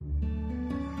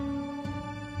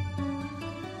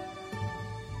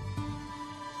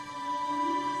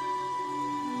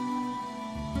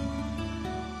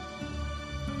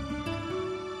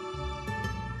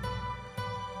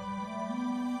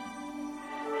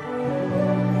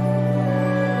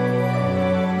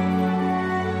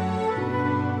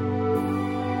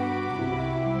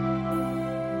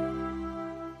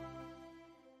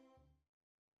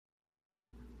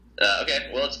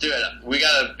let's do it. We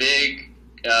got a big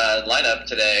lineup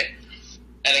today.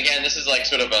 And again, this is like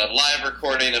sort of a live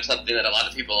recording of something that a lot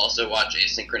of people also watch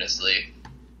asynchronously.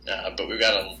 But we've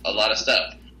got a lot of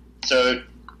stuff. So,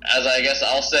 as I guess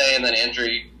I'll say, and then Andrew,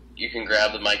 you can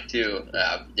grab the mic too.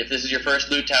 If this is your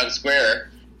first Loot Town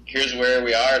Square, here's where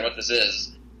we are and what this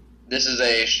is. This is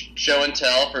a show and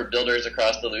tell for builders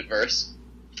across the Lootverse.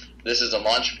 This is a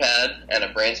launch pad and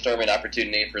a brainstorming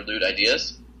opportunity for loot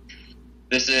ideas.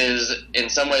 This is, in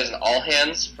some ways, an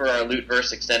all-hands for our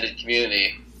Lootverse extended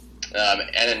community.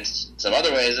 And in some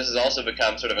other ways, this has also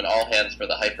become sort of an all-hands for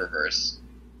the Hyperverse.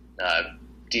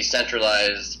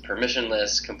 Decentralized,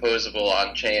 permissionless, composable,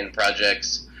 on-chain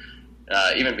projects,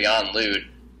 even beyond Loot.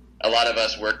 A lot of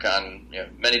us work on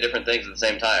many different things at the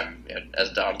same time.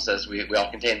 As Dom says, we all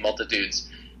contain multitudes.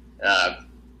 And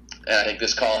I think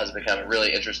this call has become a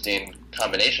really interesting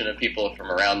combination of people from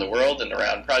around the world and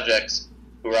around projects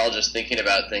who are all just thinking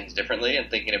about things differently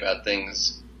and thinking about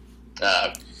things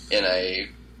in a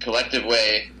collective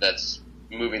way that's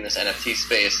moving this NFT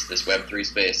space, this Web3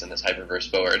 space, and this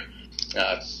Hyperverse forward.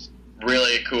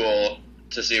 Really cool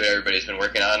to see what everybody's been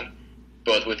working on,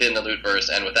 both within the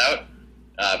Lootverse and without,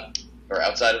 or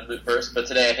outside of Lootverse. But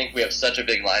today I think we have such a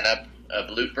big lineup of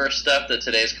Lootverse stuff that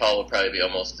today's call will probably be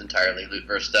almost entirely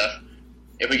Lootverse stuff.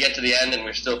 If we get to the end and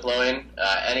we're still flowing,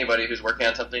 anybody who's working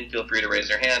on something, feel free to raise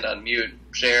their hand, unmute,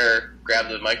 share, grab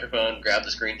the microphone, grab the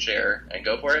screen share, and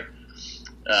go for it.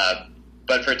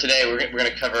 But for today, we're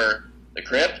going to cover the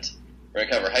Crypt, we're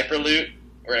going to cover HyperLoot,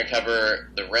 we're going to cover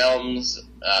the Realms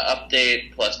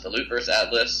update, plus the Lootverse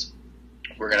Atlas.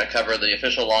 We're going to cover the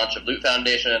official launch of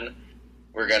Loot.Foundation.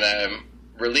 We're going to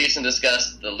release and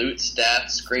discuss the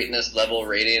LootStats greatness level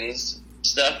ratings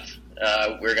stuff.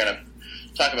 We're going to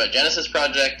talk about Genesis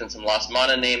Project and some Lost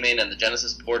Mana naming and the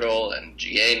Genesis portal and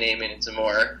GA naming and some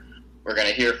more. We're going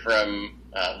to hear from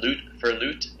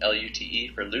Loot,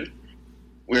 L-U-T-E for Loot.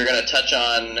 We're going to touch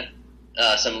on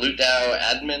some LootDAO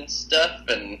admin stuff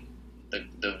and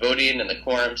the voting and the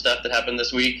quorum stuff that happened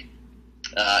this week.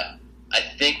 I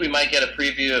think we might get a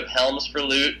preview of Helms for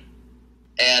Loot.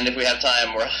 And if we have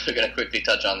time, we're also going to quickly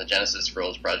touch on the Genesis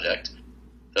Scrolls project.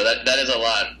 So that is a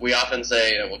lot. We often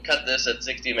say, we'll cut this at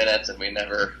 60 minutes, and we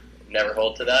never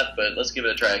hold to that, but let's give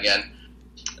it a try again.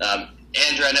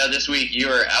 Andrew, I know this week you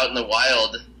were out in the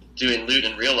wild doing Loot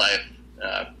in real life.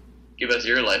 Give us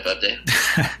your life update.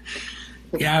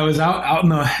 Yeah, I was out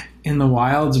in the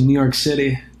wilds of New York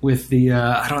City with the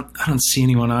I don't see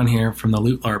anyone on here from the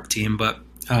Loot LARP team, but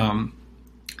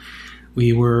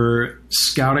we were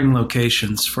scouting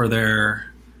locations for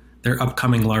their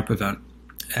upcoming LARP event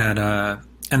at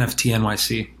NFT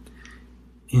NYC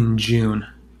in June.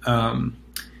 And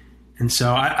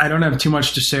so I don't have too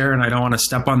much to share, and I don't want to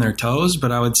step on their toes,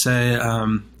 but I would say,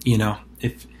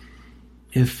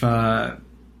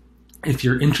 if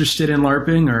you're interested in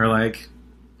LARPing or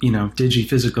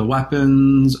digi-physical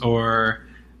weapons or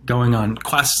going on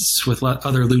quests with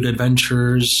other loot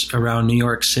adventures around New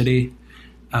York City,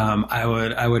 I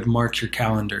would mark your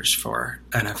calendars for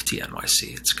NFT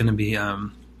NYC. It's going to be a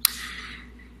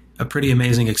pretty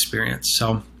amazing experience.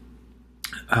 So,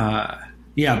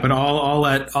 but I'll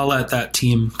let that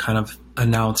team kind of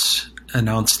announce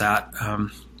that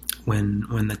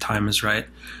when the time is right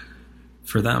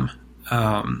for them.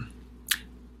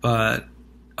 But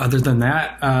other than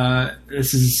that,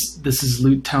 this is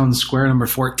Loot Town Square number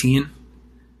 14.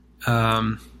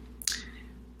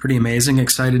 Pretty amazing.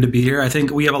 Excited to be here. I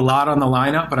think we have a lot on the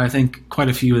lineup, but I think quite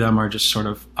a few of them are just sort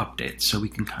of updates, so we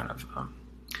can kind of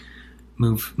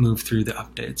move through the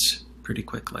updates pretty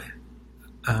quickly.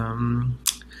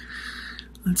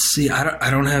 Let's see. I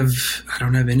don't have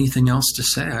anything else to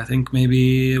say. I think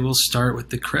maybe we'll start with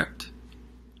the Crypt.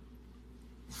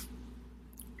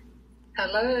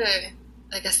 Hello.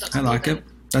 I guess that's. I like it.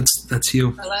 That's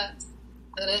you. Hello.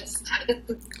 It is.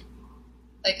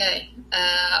 Okay.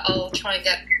 I'll try and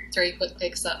get through quickly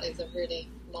because that is a really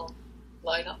long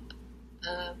lineup.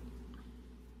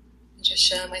 Just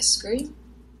share my screen.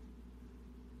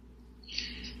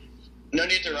 No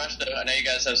need to rush, though. I know you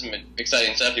guys have some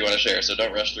exciting stuff you want to share, so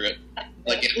don't rush through it.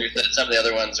 Like Andrew said, some of the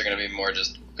other ones are going to be more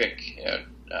just quick,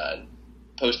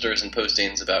 posters and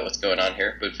postings about what's going on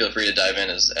here. But feel free to dive in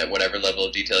at whatever level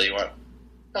of detail you want.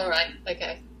 All right.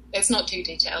 Okay. It's not too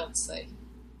detailed, so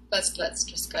let's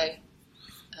just go.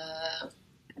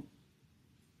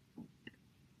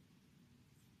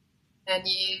 Can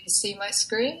you see my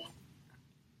screen?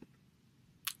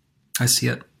 I see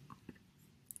it.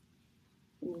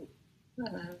 1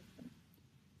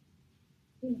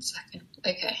 second.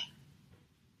 Okay.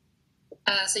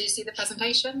 So you see the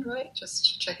presentation, right?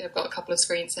 Just checking. I've got a couple of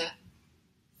screens here.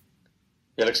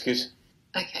 Yeah, looks good.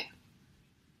 Okay.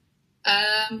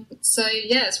 So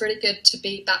yeah, it's really good to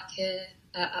be back here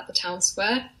at the town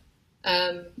square.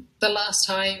 The last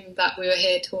time that we were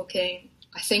here talking,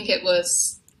 I think it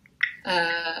was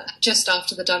just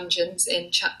after the dungeons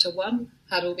in Chapter 1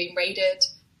 had all been raided.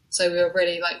 So we were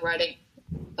really like riding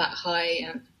that high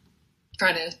and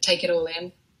trying to take it all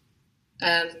in.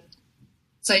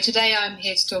 So today I'm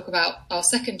here to talk about our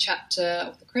second chapter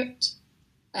of the Crypt.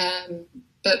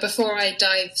 But before I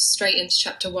dive straight into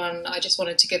Chapter 1, I just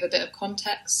wanted to give a bit of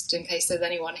context in case there's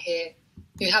anyone here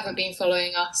who haven't been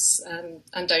following us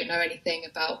and don't know anything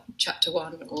about Chapter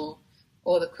 1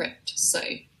 or the Crypt. So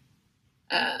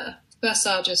first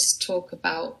I'll just talk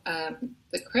about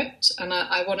the Crypt, and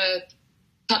I want to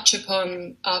touch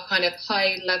upon our kind of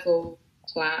high-level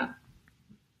plan.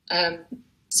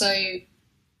 So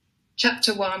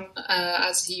Chapter 1,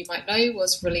 as you might know,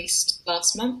 was released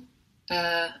last month.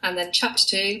 And then Chapter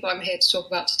 2, what I'm here to talk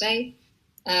about today,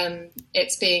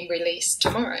 it's being released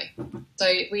tomorrow.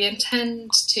 So we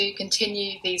intend to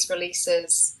continue these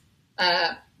releases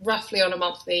roughly on a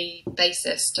monthly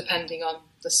basis, depending on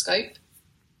the scope.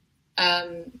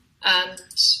 And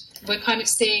we're kind of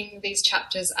seeing these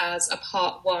chapters as a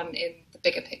part 1 in the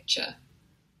bigger picture.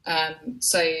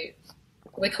 So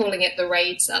we're calling it the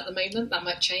raids at the moment. That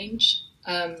might change.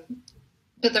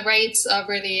 But the raids are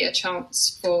really a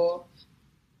chance for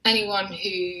anyone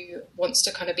who wants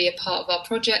to kind of be a part of our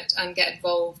project and get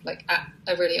involved like at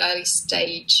a really early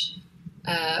stage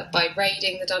by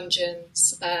raiding the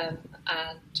dungeons and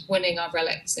winning our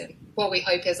relics in what we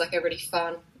hope is like a really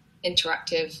fun,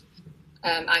 interactive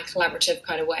and collaborative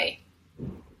kind of way.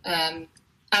 And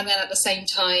then at the same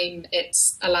time,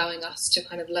 it's allowing us to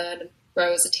kind of learn and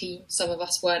grow as a team. Some of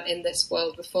us weren't in this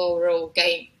world before. We're all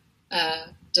game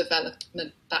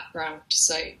development background.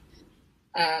 So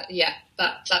yeah,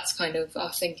 that's kind of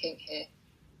our thinking here.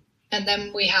 And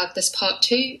then we have this part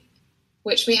 2,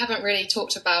 which we haven't really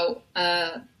talked about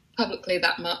publicly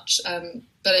that much,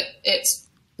 but it's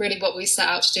really what we set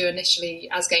out to do initially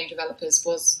as game developers.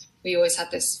 Was we always had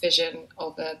this vision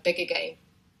of a bigger game.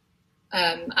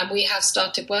 And we have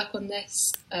started work on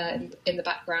this in the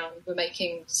background. We're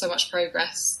making so much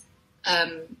progress,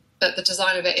 but the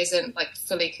design of it isn't like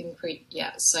fully concrete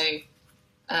yet. So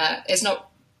it's not.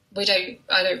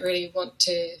 I don't really want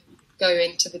to go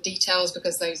into the details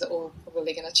because those are all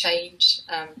probably going to change.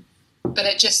 But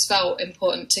it just felt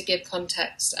important to give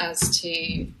context as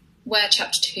to where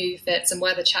Chapter 2 fits and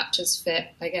where the chapters fit,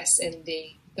 I guess, in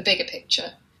the bigger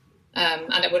picture.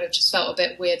 And it would have just felt a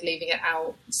bit weird leaving it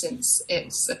out since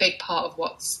it's a big part of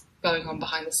what's going on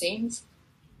behind the scenes.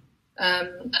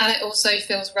 And it also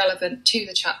feels relevant to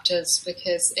the chapters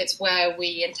because it's where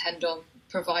we intend on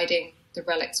providing the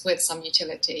relics with some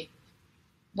utility,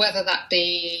 whether that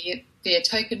be via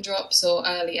token drops or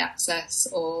early access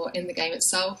or in the game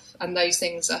itself. And those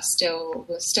things are still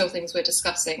things we're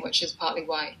discussing, which is partly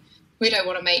why we don't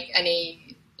want to make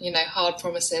any, hard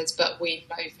promises, but we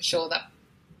know for sure that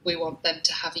we want them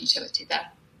to have utility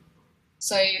there.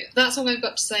 So that's all I've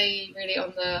got to say really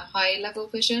on the high level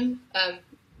vision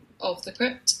of the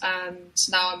Crypt. And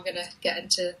now I'm going to get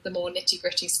into the more nitty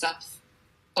gritty stuff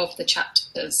of the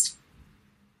chapters.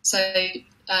 So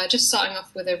just starting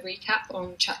off with a recap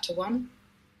on Chapter 1.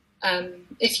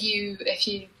 If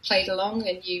you played along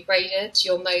and you raided,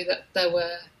 you'll know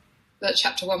that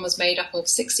Chapter 1 was made up of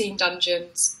 16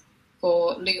 dungeons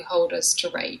for loot holders to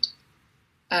raid.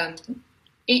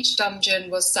 Each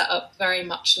dungeon was set up very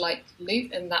much like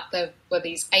Loot in that there were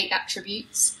these 8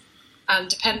 attributes, and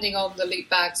depending on the loot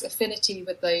bag's affinity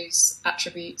with those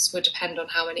attributes would depend on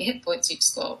how many hit points you'd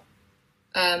score.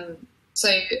 So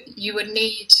you would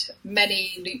need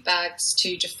many loot bags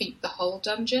to defeat the whole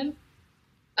dungeon,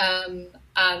 and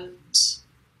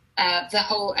the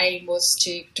whole aim was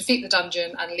to defeat the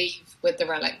dungeon and leave with the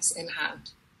relics in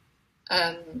hand.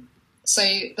 So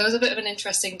there was a bit of an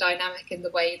interesting dynamic in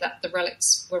the way that the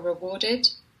relics were rewarded,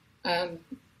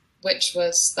 which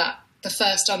was that the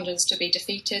first dungeons to be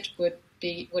defeated would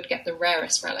get the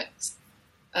rarest relics.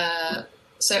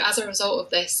 So as a result of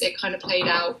this, it kind of played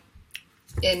out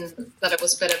in that it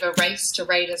was a bit of a race to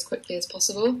raid as quickly as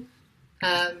possible.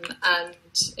 And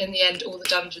in the end, all the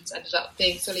dungeons ended up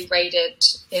being fully raided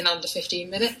in under 15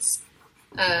 minutes,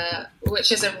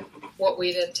 which isn't what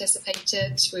we'd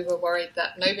anticipated. We were worried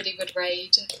that nobody would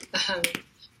raid,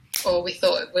 or we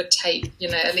thought it would take,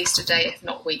 at least a day, if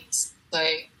not weeks. So,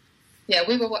 yeah,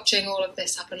 we were watching all of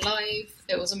this happen live.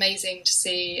 It was amazing to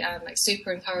see and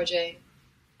super encouraging.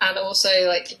 And also,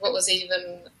 what was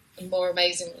even more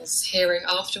amazing was hearing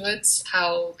afterwards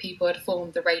how people had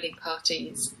formed the raiding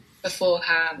parties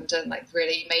beforehand and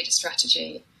really made a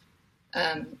strategy.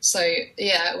 So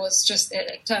yeah,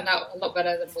 it turned out a lot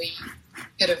better than we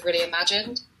could have really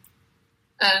imagined.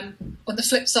 On the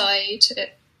flip side,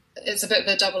 it's a bit of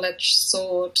a double-edged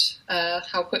sword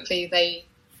how quickly they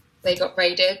got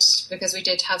raided, because we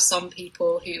did have some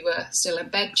people who were still in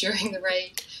bed during the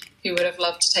raid who would have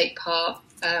loved to take part,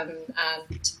 and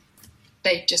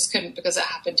they just couldn't because it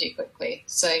happened too quickly.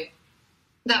 So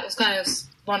that was kind of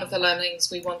one of the learnings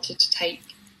we wanted to take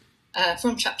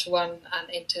from Chapter 1 and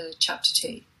into Chapter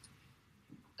 2.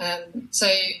 So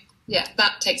yeah,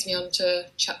 that takes me on to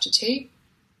Chapter 2.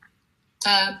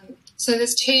 So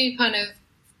there's two kind of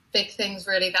big things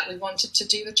really that we wanted to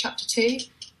do with Chapter 2,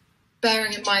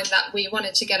 bearing in mind that we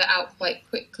wanted to get it out quite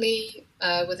quickly,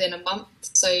 within a month,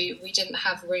 so we didn't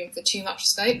have room for too much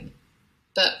scope.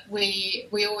 But we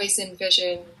always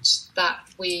envisioned that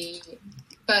we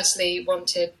firstly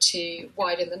wanted to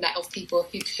widen the net of people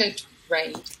who could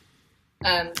raid.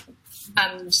 And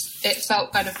it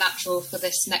felt kind of natural for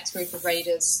this next group of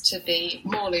raiders to be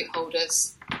more loot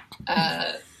holders,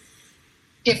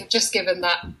 given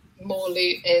that more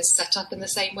loot is set up in the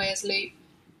same way as loot,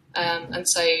 and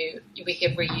so we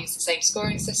could reuse the same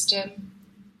scoring system.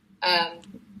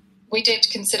 We did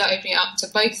consider opening it up to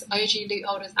both OG loot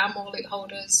holders and more loot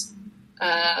holders,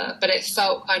 but it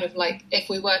felt kind of like if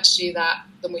we were to do that,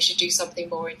 then we should do something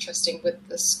more interesting with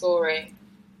the scoring.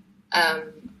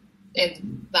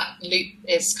 In that loot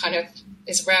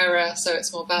is rarer, so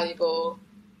it's more valuable.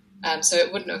 So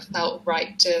it wouldn't have felt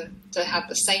right to have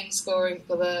the same scoring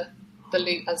for the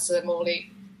loot as the more loot.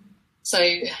 So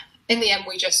in the end,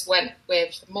 we just went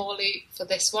with more loot for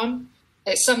this one.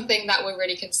 It's something that we're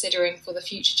really considering for the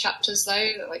future chapters,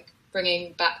 though, like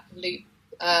bringing back loot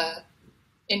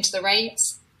into the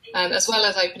raids, as well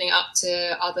as opening up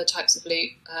to other types of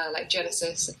loot, like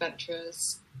Genesis,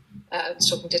 Adventurers. I was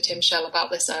talking to Tim Shell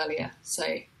about this earlier. So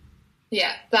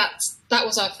yeah, that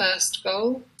was our first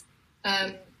goal.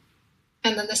 And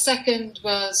then the second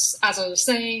was, as I was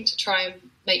saying, to try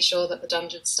and make sure that the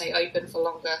dungeons stay open for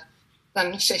longer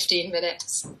than 15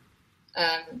 minutes.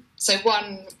 So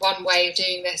one way of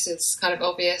doing this is kind of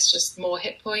obvious, just more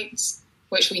hit points,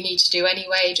 which we need to do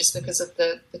anyway, just because of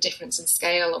the difference in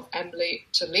scale of M loot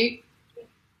to loot.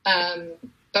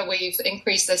 But we've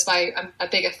increased this by a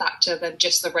bigger factor than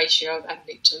just the ratio of M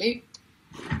loot to loot.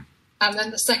 And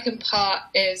then the second part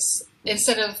is,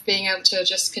 instead of being able to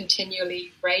just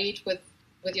continually raid with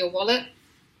your wallet,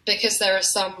 because there are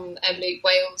some M loot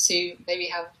whales who maybe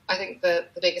have, I think the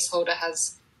biggest holder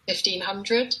has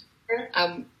 1,500.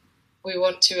 We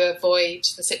want to avoid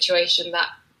the situation that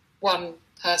one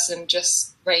person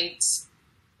just raids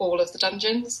all of the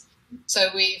dungeons. So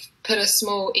we've put a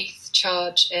small ETH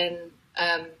charge in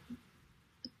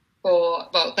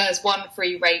there's one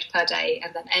free raid per day,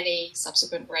 and then any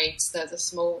subsequent raids, there's a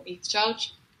small ETH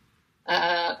charge.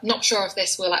 Not sure if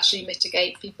this will actually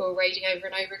mitigate people raiding over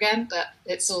and over again, but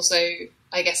it's also,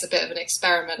 I guess, a bit of an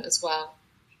experiment as well.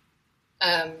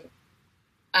 And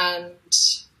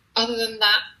other than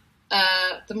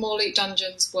that, the more loot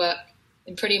dungeons work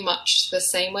in pretty much the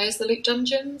same way as the loot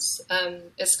dungeons.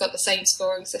 It's got the same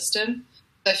scoring system.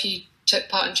 So if you took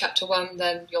part in Chapter 1,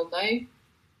 then you'll know.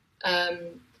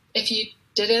 If you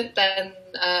didn't, then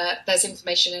there's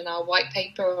information in our white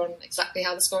paper on exactly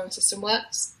how the scoring system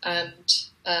works, and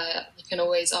you can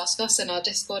always ask us in our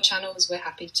Discord channels. We're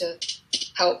happy to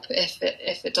help if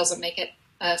it doesn't make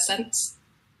sense.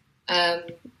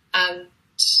 And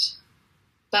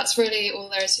that's really all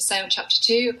there is to say on Chapter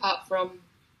 2, apart from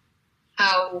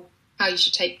how you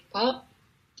should take part.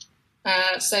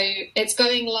 So it's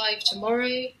going live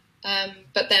tomorrow,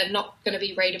 but they're not going to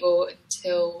be raidable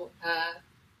until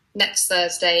next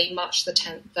Thursday, March the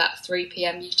 10th at 3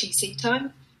 p.m. UTC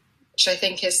time, which I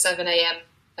think is 7 a.m.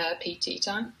 PT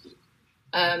time.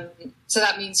 So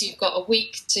that means you've got a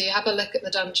week to have a look at the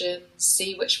dungeons,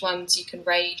 see which ones you can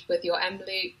raid with your M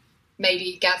loot,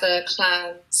 maybe gather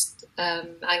clans,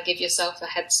 and give yourself a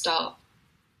head start.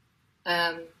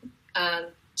 And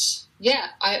yeah,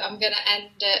 I'm going to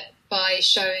end it by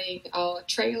showing our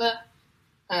trailer,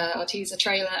 our teaser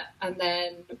trailer, and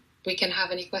then we can have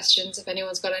any questions if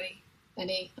anyone's got any.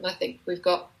 And I think we've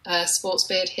got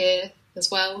Sportsbeard here as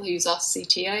well, who's our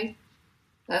CTO,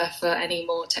 for any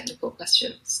more technical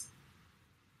questions.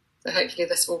 So hopefully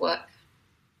this will work.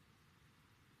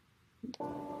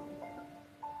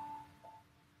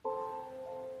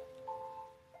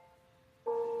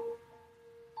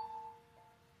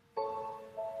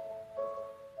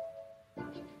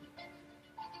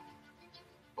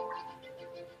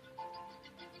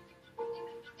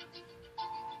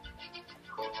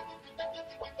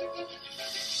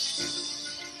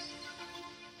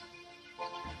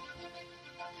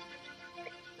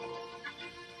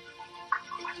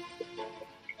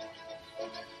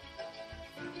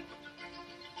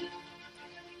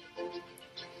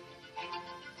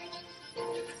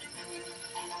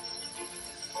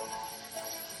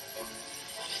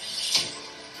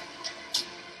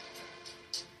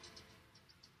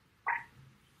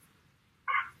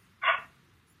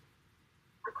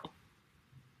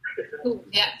 Cool.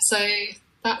 Yeah, so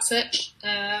that's it.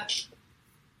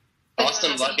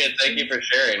 Awesome, Bucket. Thank you for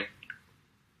sharing.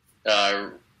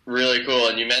 Really cool.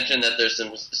 And you mentioned that there's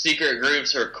some secret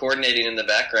groups who are coordinating in the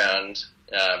background.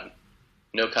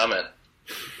 No comment.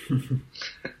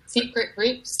 Secret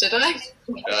groups, did I?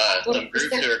 Some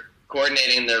groups who are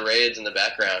coordinating their raids in the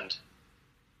background.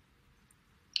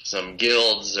 Some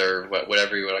guilds or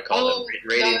whatever you want to call them.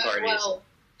 Raiding parties. Well,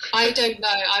 I don't know.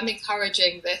 I'm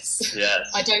encouraging this.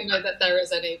 Yes. I don't know that there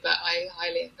is any, but I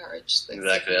highly encourage this.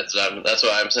 Exactly. That's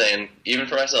what I'm saying. Even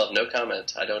for myself, no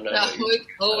comment. I don't know.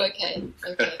 Okay.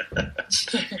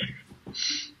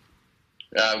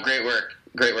 Great work.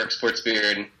 Great work, Sports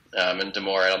Beard. And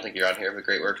Demore, I don't think you're on here, but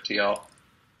great work to y'all.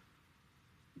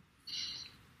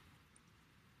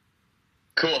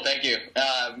 Cool, thank you.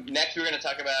 Next, we're going to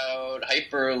talk about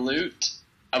HyperLoot.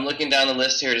 I'm looking down the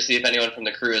list here to see if anyone from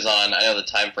the crew is on. I know the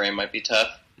time frame might be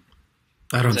tough.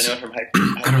 I don't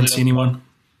see anyone.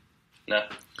 No.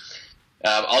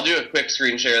 I'll do a quick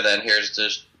screen share then. Here's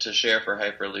to share for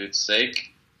HyperLoot's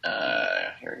sake.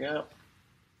 Here we go.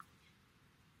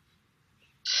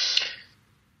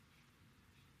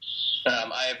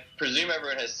 I presume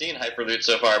everyone has seen HyperLoot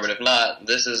so far, but if not,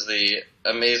 this is the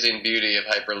amazing beauty of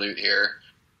HyperLoot here.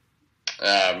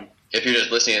 If you're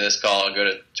just listening to this call, go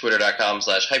to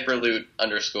twitter.com/hyperloot_.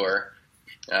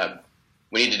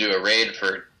 We need to do a raid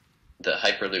for the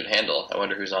HyperLoot handle. I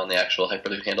wonder who's on the actual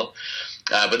HyperLoot handle.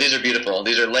 But these are beautiful.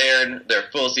 These are layered. They're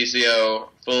full CCO,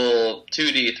 full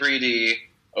 2D, 3D,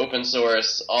 open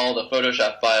source, all the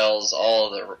Photoshop files, all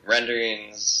the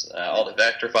renderings, all the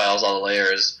vector files, all the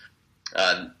layers.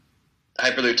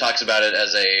 HyperLoot talks about it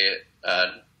as a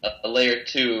layer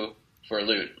 2 for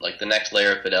Loot, like the next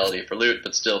layer of fidelity for Loot,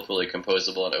 but still fully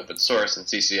composable and open source and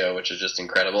CCO, which is just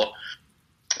incredible.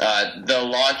 The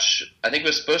launch, I think,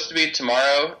 was supposed to be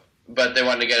tomorrow, but they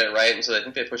wanted to get it right, and so I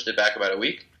think they pushed it back about a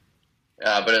week.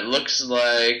 But it looks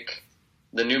like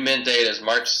the new mint date is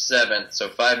March 7th, so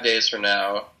 5 days from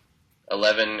now,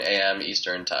 11 a.m.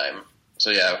 Eastern time.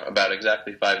 So yeah, about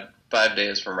exactly five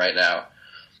days from right now.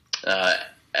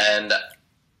 And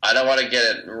I don't want to get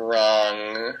it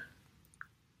wrong,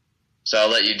 so I'll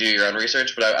let you do your own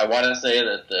research, but I want to say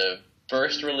that the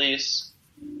first release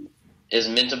is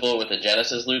mintable with a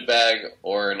Genesis loot bag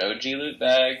or an OG loot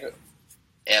bag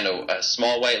and a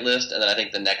small whitelist, and then I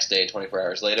think the next day, 24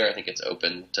 hours later, I think it's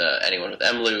open to anyone with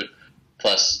MLoot,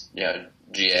 plus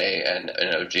GA and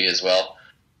an OG as well.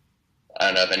 I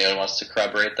don't know if anyone wants to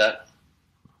corroborate that.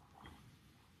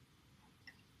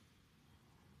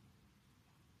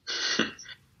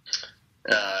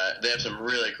 They have some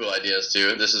really cool ideas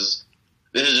too. This is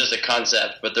just a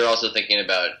concept, but they're also thinking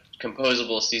about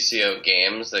composable CCO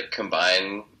games that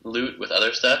combine loot with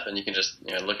other stuff, and you can just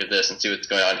look at this and see what's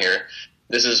going on here.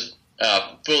 This is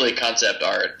fully concept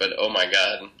art, but oh my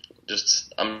god,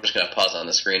 I'm just going to pause on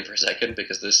the screen for a second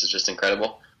because this is just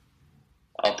incredible.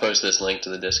 I'll post this link to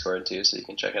the Discord too, so you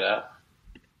can check it out.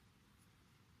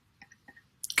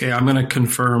 Okay, I'm going to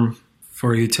confirm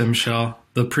for you, Tim Shell.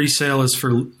 The pre-sale is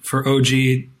for OG,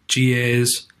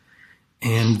 GAs,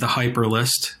 and the hyper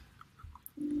list.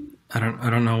 I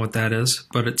don't know what that is,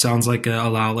 but it sounds like a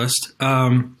allow list.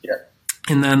 Yeah.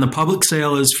 And then the public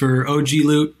sale is for OG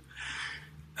loot,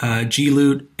 G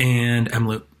loot, and M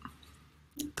loot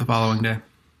the following day.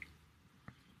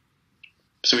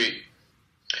 Sweet.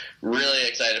 Really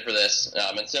excited for this.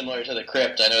 And similar to the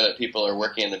Crypt, I know that people are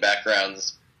working in the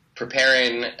backgrounds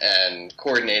preparing and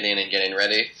coordinating and getting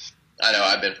ready. I know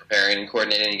I've been preparing and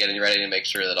coordinating and getting ready to make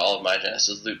sure that all of my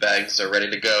Genesis loot bags are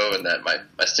ready to go and that my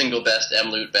single best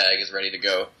M loot bag is ready to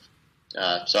go.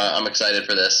 So I'm excited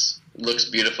for this. It looks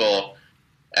beautiful.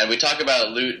 And we talk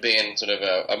about loot being sort of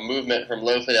a movement from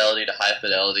low fidelity to high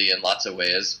fidelity in lots of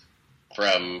ways.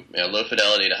 From low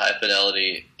fidelity to high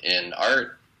fidelity in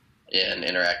art, in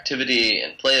interactivity,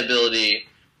 in playability,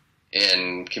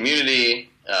 in community,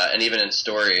 and even in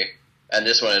story. And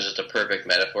this one is just a perfect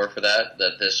metaphor for that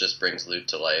this just brings loot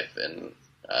to life in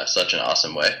such an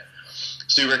awesome way.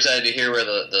 Super excited to hear where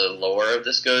the lore of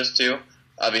this goes to.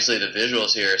 Obviously, the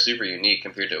visuals here are super unique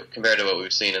compared to what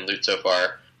we've seen in Loot so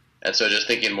far. And so just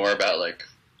thinking more about, like,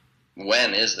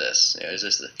 when is this? Is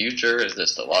this the future? Is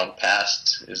this the long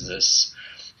past? Is this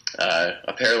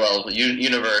a parallel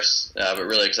universe? But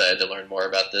really excited to learn more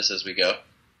about this as we go.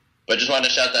 But just wanted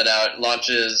to shout that out.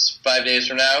 Launches 5 days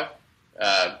from now.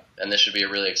 And this should be a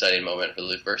really exciting moment for the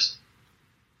Lootverse.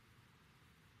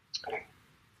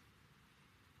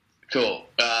 Cool.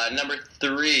 Number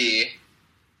 3,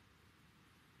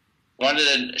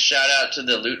 wanted to shout out to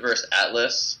the Lootverse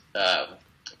Atlas,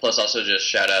 plus also just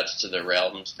shout outs to the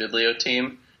Realms Biblio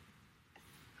team.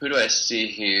 Who do I see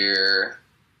here?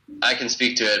 I can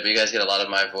speak to it, but you guys get a lot of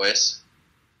my voice.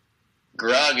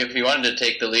 Grug, if you wanted to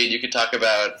take the lead, you could talk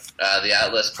about the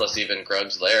Atlas plus even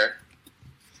Grug's lair.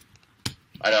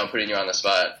 I know I'm putting you on the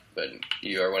spot, but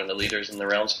you are one of the leaders in the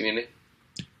Realms community.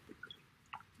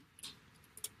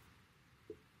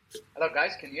 Hello,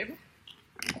 guys. Can you hear me?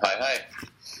 Hi.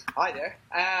 Hi there.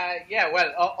 Yeah,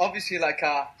 well, obviously, like,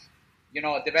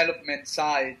 development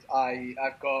side,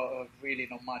 I've got really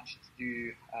not much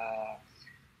to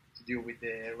do with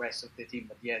the rest of the team,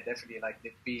 but yeah, definitely, like,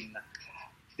 they've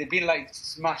been like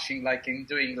smashing, like, and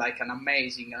doing like an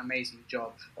amazing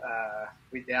job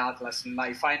with the Atlas, and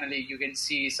like finally you can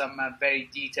see some very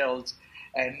detailed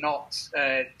and not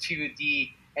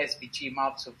 2D SVG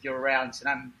maps of your rounds, and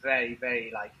I'm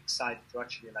very like excited to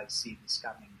actually like see this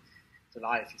coming to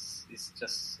life.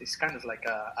 It's kind of like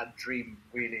a dream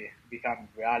really becoming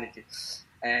reality.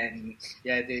 And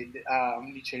yeah,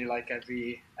 I'm literally like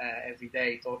every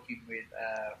day talking with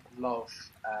Love,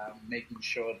 making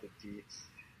sure that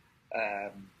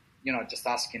just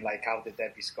asking like how the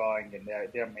dev is going, and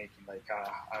they're making like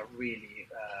a really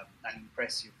an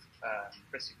impressive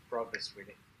progress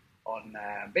really on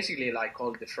basically like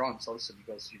all the fronts, also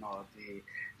because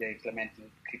they're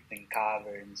implementing crypting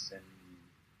caverns and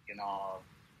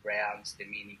rounds, the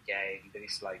mini game. There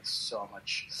is like so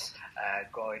much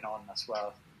going on as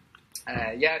well.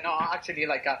 Actually,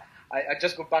 like I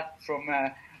just got back from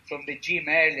the gym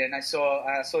earlier, and I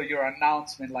saw your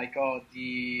announcement, like, oh,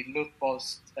 the Loot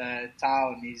Post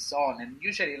town is on, and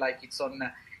usually like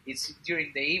it's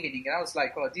during the evening, and I was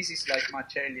like, oh, this is like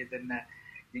much earlier than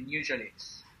usually.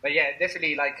 But yeah,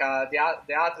 definitely like the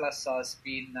Atlas has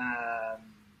been.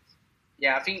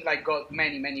 I think like got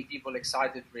many people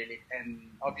excited really, and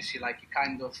obviously like it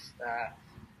kind of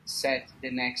set the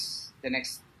next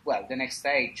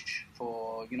stage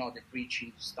for the breach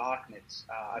into Starknet.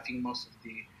 I think most of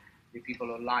the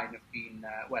people online have been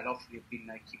hopefully have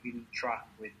been keeping track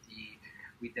with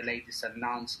the latest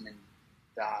announcement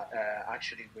that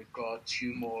actually we've got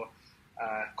 2 more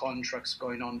contracts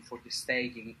going on for the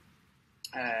staking.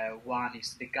 One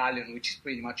is the Galleon, which is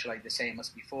pretty much like the same as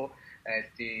before.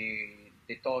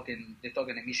 The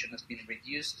token emission has been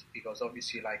reduced because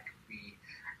obviously like we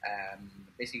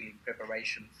basically in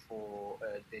preparation for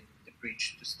the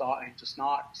breach to start into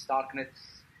Starknet.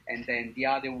 And then the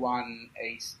other one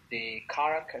is the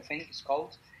Karak, I think it's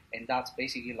called, and that's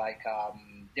basically like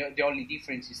the only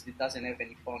difference is it doesn't have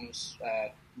any bonus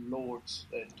Lords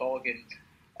token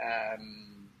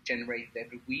generated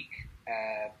every week,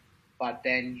 but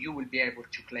then you will be able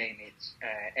to claim it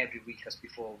every week as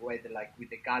before. Whether like with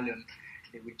the Galleon,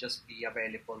 they will just be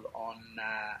available on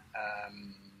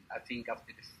I think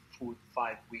after the full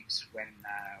 5 weeks when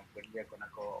we are gonna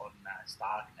go on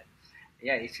Starknet.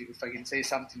 Yeah, if I can say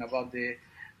something about the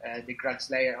Grudge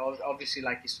layer, obviously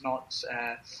like it's not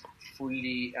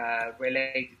fully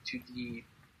related to the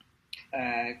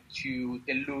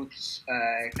Loot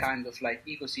kind of like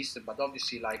ecosystem, but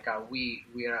obviously like we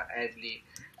are heavily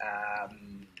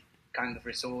kind of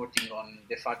resorting on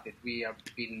the fact that we have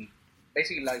been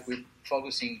basically like we're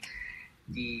focusing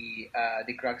the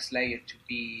Grudge layer to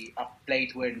be a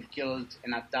plate where guild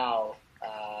and a DAO,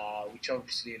 which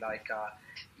obviously like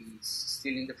is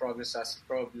still in the progress, as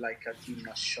probably like a team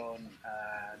has shown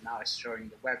now is showing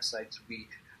the website.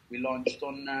 We launched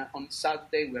on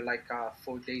Saturday. We're like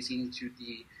 4 days into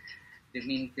the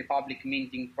public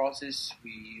minting process.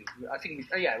 We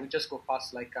just go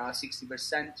past like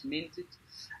 60% minted,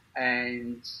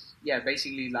 and yeah,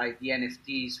 basically like the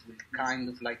NFTs will kind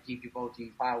of like give you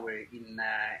voting power in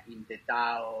the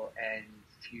DAO and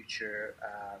future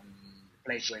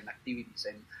play-to-earn activities,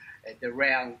 and the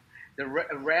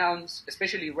rounds,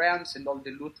 especially rounds and all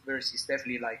the Lootverse is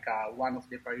definitely like one of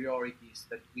the priorities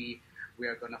that we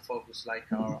are gonna focus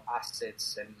like our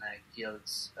assets and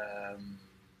guilds,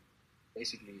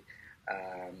 basically.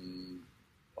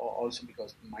 Also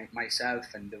because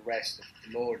myself and the rest of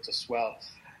the lords as well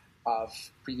are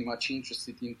pretty much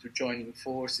interested into joining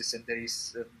forces, and there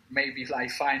is maybe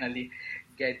like finally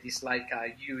get this like a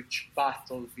huge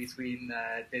battle between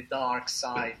the dark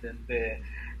side and the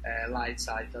light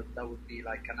side. That would be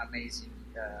like an amazing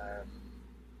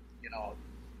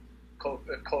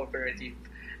cooperative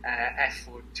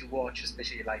effort to watch,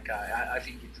 especially like I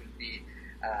think it will be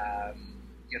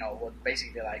what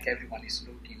basically like everyone is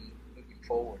looking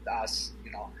forward as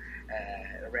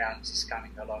Realms is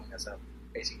coming along as a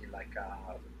basically like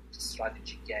a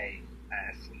strategy game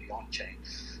fully on chain.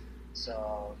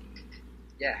 So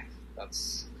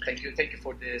that's thank you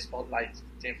for the spotlight,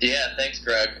 Tim. Yeah, thanks,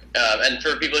 Greg. And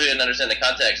for people who didn't understand the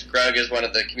context, Greg is one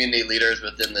of the community leaders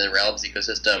within the Realms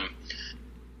ecosystem,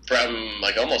 from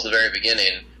like almost the very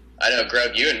beginning. I know,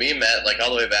 Greg, you and me met like all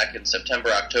the way back in September,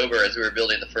 October, as we were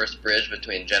building the first bridge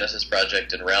between Genesis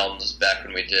Project and Realms, back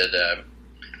when we did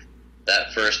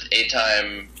that first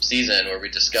 8-time season where we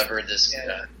discovered this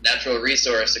natural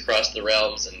resource across the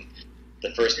Realms, and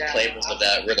the first claimers of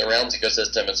that were the Realms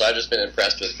ecosystem. And so I've just been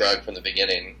impressed with Greg from the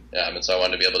beginning, and so I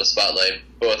wanted to be able to spotlight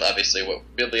both, obviously, what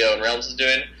Biblio and Realms is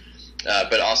doing,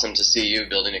 but awesome to see you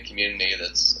building a community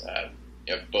that's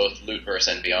both Lootverse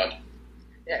and beyond.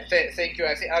 Yeah, thank you.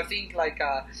 I think like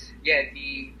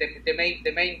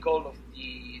the main goal of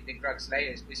the Grug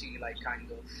Slayer is basically like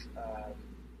kind of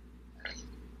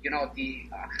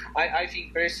I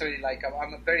think personally like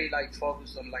I'm very like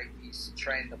focused on like this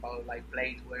trend about like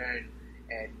bladeware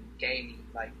and gaming,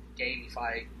 like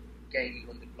gamify gaming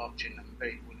on the blockchain. I'm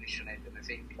very bullish on it, and I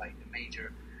think like the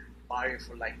major barrier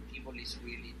for like people is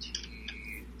really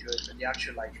to the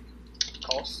actual like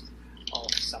cost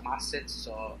of some assets.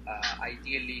 So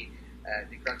ideally,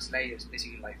 the Grug Slayer is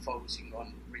basically like focusing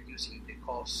on reducing the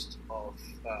cost of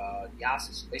the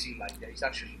assets. Basically, like there is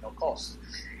actually no cost,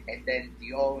 and then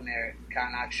the owner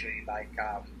can actually like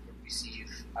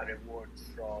receive a reward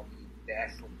from the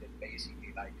effort that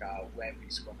basically like whoever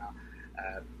is gonna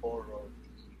borrow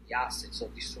the assets. So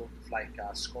this sort of like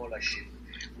scholarship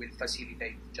will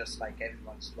facilitate just like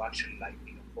everyone to actually like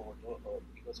be on board,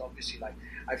 because obviously like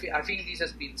I think this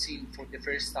has been seen for the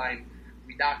first time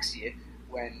with Axie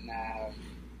when I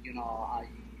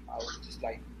was just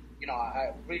like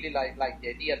I really like the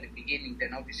idea at the beginning.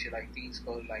 Then obviously like things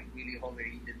go like really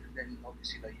overheated, and then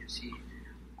obviously like you see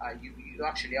you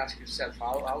actually ask yourself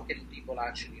how can people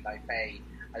actually like pay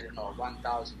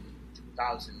 $1,000,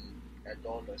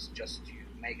 $2,000 just to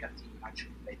make a team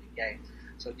actually play the game.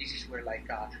 So this is where like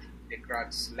the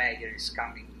Grug Slayer is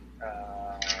coming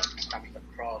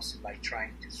across, like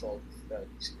trying to solve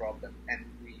this problem, and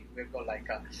we've got like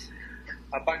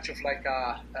a bunch of like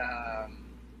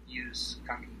news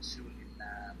coming soon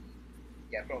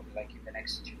in probably like in the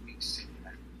next 2 weeks.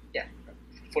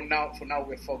 For now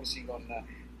we're focusing on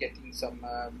getting some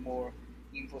more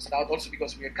info out, also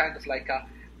because we're kind of like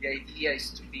the idea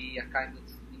is to be a kind of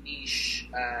niche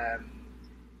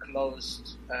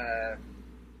closed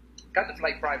kind of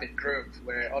like private group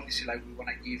where obviously like we want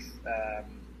to give the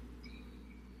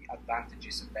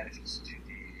advantages and benefits to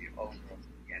the owner of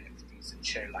the NFTs and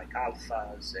share like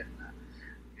alphas and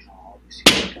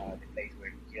obviously like the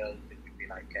bladeware guild, there will be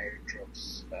like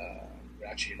airdrops. We're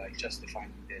actually like just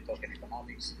defining the token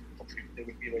economics. Hopefully they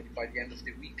will be ready by the end of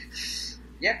the week.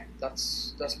 Yeah,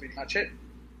 that's pretty much it.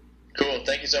 Cool,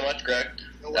 thank you so much, Greg.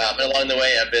 And along the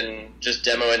way, I've been just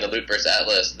demoing the Lootverse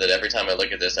Atlas, that every time I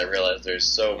look at this, I realize there's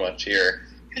so much here.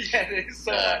 Yeah, there's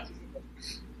so much.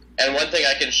 And one thing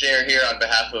I can share here on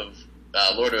behalf of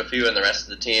Lord of a Few and the rest of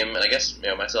the team, and I guess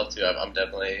myself too, I'm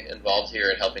definitely involved here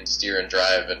in helping steer and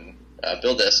drive and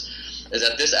build this, is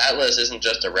that this Atlas isn't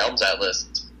just a Realms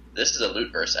Atlas, this is a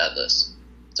Lootverse Atlas.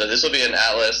 So this will be an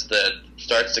Atlas that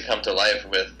starts to come to life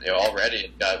with, already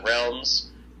it's got Realms,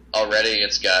 already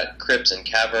it's got Crypts and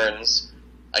Caverns.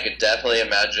 I could definitely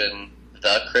imagine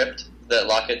the Crypt that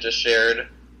Lockett just shared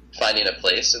finding a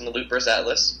place in the Lootverse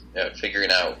Atlas,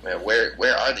 figuring out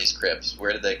where are these Crypts,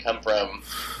 where did they come from,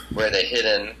 where are they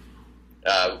hidden.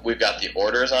 We've got the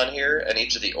orders on here, and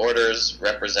each of the orders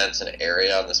represents an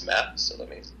area on this map. So let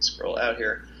me scroll out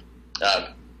here.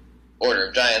 Order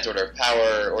of Giants, Order of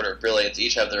Power, Order of Brilliance,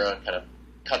 each have their own kind of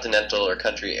continental or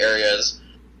country areas.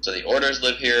 So the orders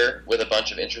live here with a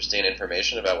bunch of interesting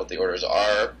information about what the orders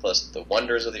are, plus the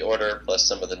wonders of the order, plus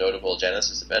some of the notable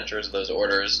Genesis adventures of those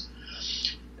orders.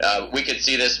 We could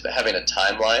see this having a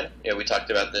timeline. We talked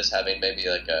about this having maybe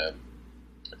like a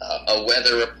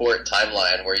weather report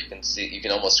timeline where you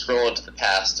can almost scroll into the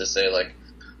past to say like,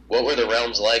 what were the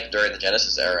realms like during the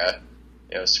Genesis era?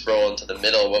 Scroll into the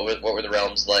middle. What were the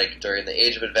realms like during the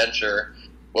Age of Adventure?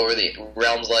 What were the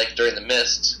realms like during the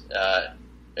Mist?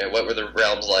 What were the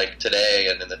realms like today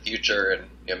and in the future?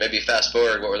 And maybe fast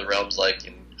forward, what were the realms like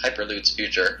in HyperLoot's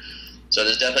future? So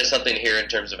there's definitely something here in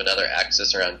terms of another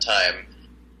axis around time.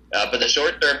 But the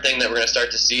short-term thing that we're going to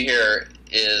start to see here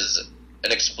is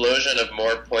an explosion of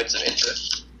more points of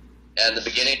interest and the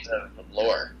beginnings of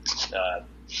lore.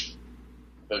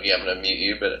 Boogie, I'm going to mute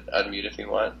you, but unmute if you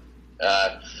want.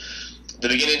 The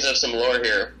beginnings of some lore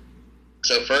here.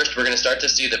 So first, we're going to start to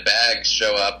see the bags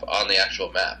show up on the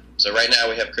actual map. So right now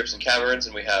we have Crypts and Caverns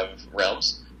and we have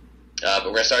Realms. But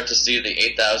we're going to start to see the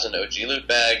 8,000 OG loot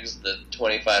bags, the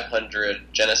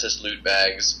 2,500 Genesis loot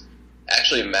bags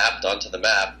actually mapped onto the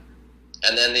map.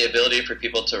 And then the ability for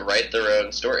people to write their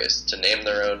own stories, to name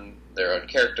their own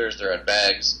characters, their own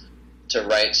bags, to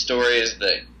write stories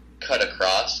that cut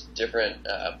across different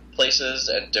places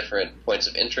and different points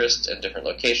of interest and different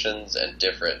locations and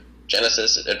different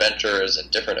Genesis adventures and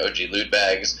different OG loot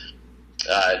bags.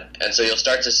 And so you'll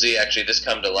start to see actually this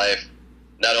come to life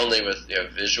not only with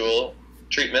visual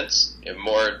treatments,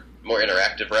 more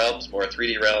interactive realms, more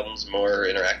 3D realms, more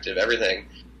interactive everything,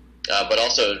 but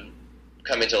also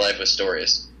coming to life with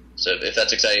stories. So if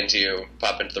that's exciting to you,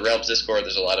 pop into the Realms Discord.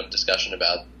 There's a lot of discussion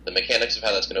about the mechanics of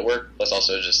how that's going to work, plus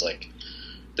also just like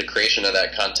the creation of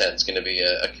that content is going to be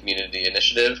a community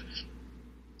initiative.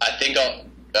 I think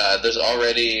there's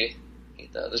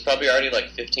probably already like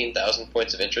 15,000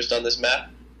 points of interest on this map.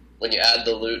 When you add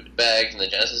the loot bags and the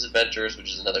Genesis adventures,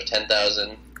 which is another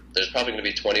 10,000, there's probably going to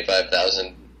be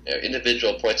 25,000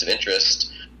 individual points of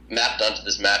interest mapped onto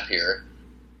this map here.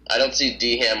 I don't see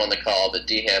Dham on the call, but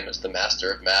Dham is the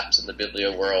master of maps in the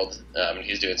Biblio world.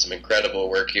 He's doing some incredible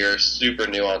work here, super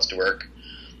nuanced work,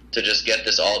 to just get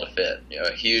this all to fit.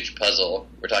 A huge puzzle.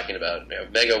 We're talking about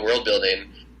mega world building,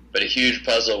 but a huge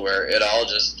puzzle where it all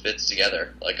just fits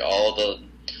together. Like all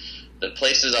the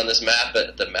places on this map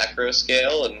at the macro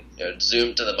scale, and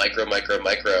zoom to the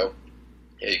micro.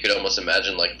 You could almost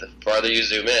imagine like the farther you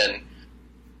zoom in,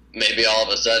 maybe all of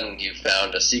a sudden you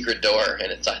found a secret door,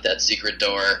 and inside that secret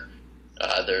door,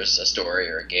 there's a story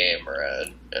or a game or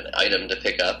an item to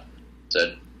pick up.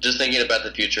 So just thinking about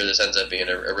the future, this ends up being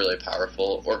a really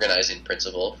powerful organizing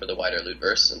principle for the wider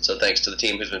Lootverse. And so thanks to the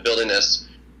team who's been building this,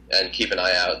 and keep an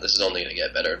eye out. This is only going to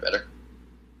get better and better.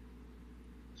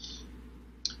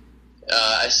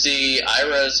 I see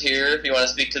Ira's here, if you want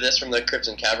to speak to this from the Crypts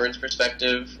and Caverns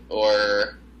perspective,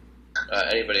 or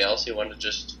anybody else who wanted to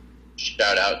just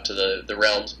shout out to the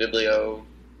Realms, Biblio,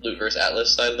 Lootverse,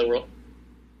 Atlas side of the world.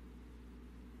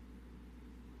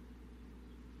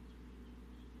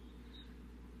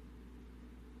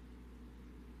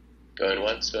 Going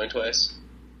once, going twice.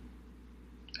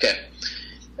 Okay.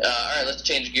 Alright, let's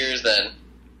change gears then.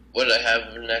 What did I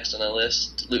have next on the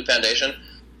list? Loot.Foundation.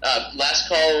 Last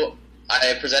call,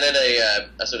 I presented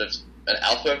a sort of an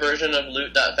alpha version of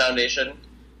Loot.Foundation,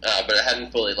 but it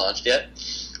hadn't fully launched yet.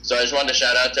 So I just wanted to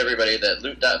shout out to everybody that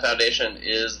Loot.Foundation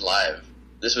is live.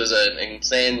 This was an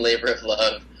insane labor of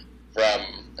love from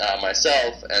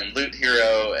myself and Loot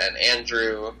Hero and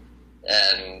Andrew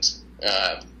and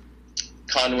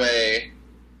Conway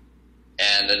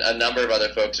and a number of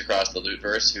other folks across the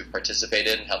Lootverse who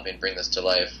participated in helping bring this to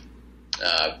life.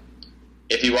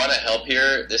 If you want to help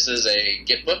here, this is a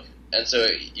Git book, and so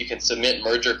you can submit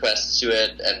merge requests to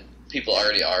it, and people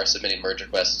already are submitting merge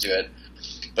requests to it.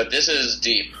 But this is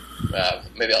deep.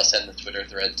 Maybe I'll send the Twitter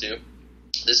thread too.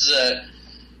 This is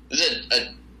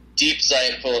a deep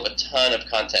site full of a ton of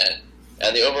content,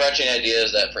 and the overarching idea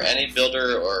is that for any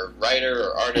builder or writer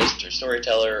or artist or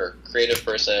storyteller or creative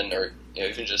person or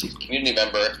even just community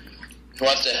member who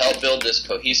wants to help build this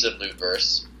cohesive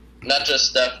Lootverse, not just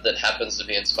stuff that happens to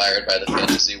be inspired by the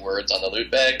fantasy words on the loot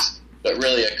bags, but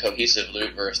really a cohesive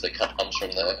Lootverse that comes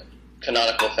from the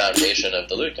canonical foundation of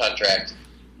the Loot contract.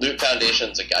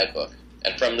 Loot.Foundation's a guidebook,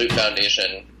 and from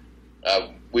Loot.Foundation,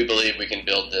 we believe we can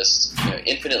build this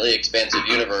infinitely expansive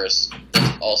universe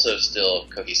that's also still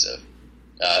cohesive.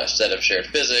 A set of shared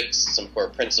physics, some core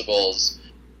principles,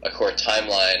 a core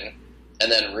timeline,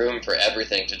 and then room for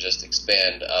everything to just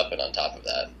expand up and on top of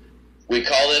that. We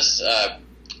call this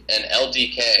an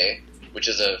LDK, which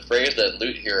is a phrase that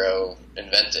Loot Hero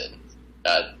invented.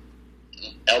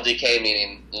 LDK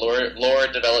meaning Lore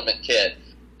Development Kit.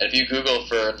 And if you Google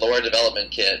for Lore Development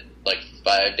Kit like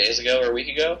 5 days ago or a week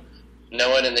ago,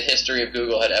 no one in the history of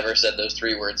Google had ever said those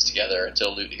three words together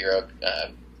until Loot Hero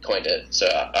coined it. So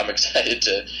I'm excited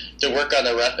to work on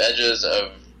the rough edges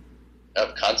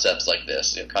of concepts like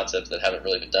this, concepts that haven't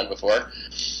really been done before.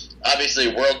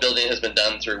 Obviously, world building has been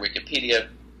done through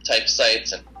Wikipedia-type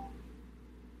sites and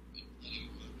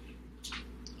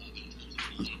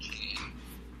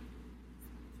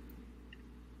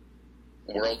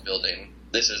world building.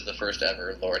 This is the first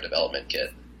ever lore development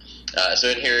kit. So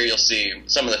in here you'll see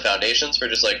some of the foundations for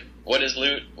just like, what is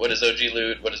loot, what is OG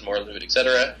loot, what is more loot,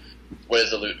 etc. What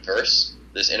is the Lootverse,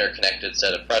 this interconnected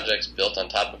set of projects built on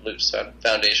top of Loot's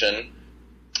foundation.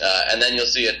 And then you'll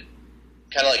see it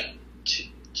kind of like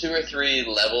two or three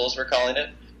levels, we're calling it.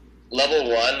 Level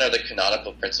 1 are the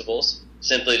canonical principles,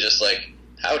 simply just like,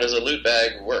 how does a loot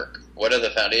bag work? What are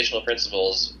the foundational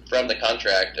principles from the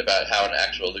contract about how an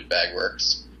actual loot bag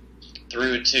works?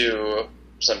 Through to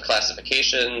some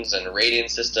classifications and rating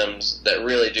systems that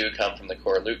really do come from the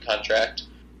core loot contract,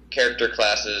 character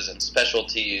classes and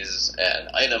specialties and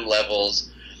item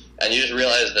levels, and you just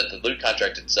realize that the loot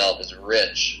contract itself is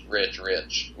rich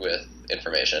with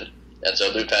information. And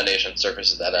so Loot.Foundation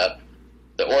surfaces that up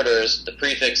the orders, the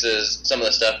prefixes, some of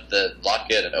the stuff that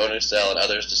Lockett and Onusel and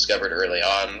others discovered early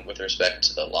on with respect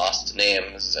to the lost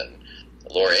names and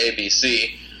lore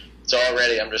ABC. So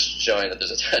already I'm just showing that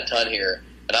there's a ton here,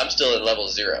 and I'm still at level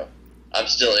 0. I'm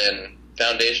still in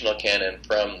foundational canon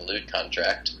from the Loot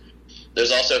contract.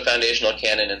 There's also foundational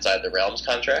canon inside the Realms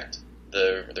contract,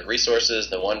 the resources,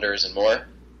 the wonders, and more.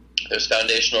 There's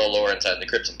foundational lore inside the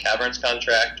Crypts and Caverns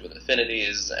contract with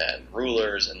affinities and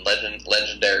rulers and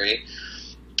legendary.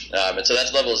 And so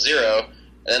that's level 0.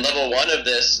 And then level 1 of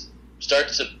this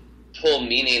starts to pull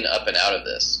meaning up and out of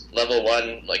this. Level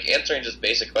 1, like answering just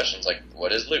basic questions like,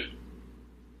 what is loot?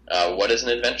 What is an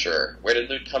adventurer? Where did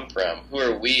loot come from? Who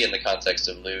are we in the context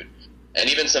of loot? And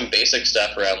even some basic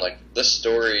stuff around like the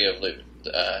story of loot.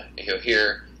 You'll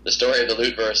hear the story of the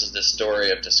Lootverse is this story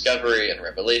of discovery and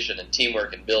revelation and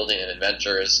teamwork and building and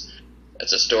adventures.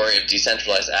 It's a story of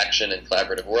decentralized action and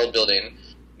collaborative world building,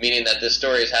 meaning that this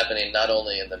story is happening not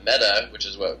only in the meta, which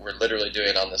is what we're literally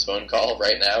doing on this phone call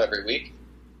right now every week,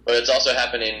 but it's also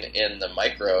happening in the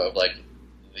micro of like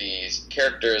these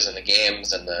characters and the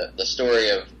games, and the story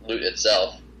of Loot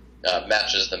itself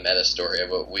matches the meta story of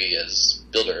what we as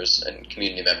builders and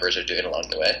community members are doing along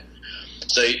the way.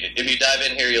 So if you dive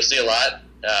in here, you'll see a lot.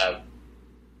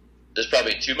 There's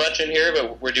probably too much in here,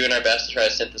 but we're doing our best to try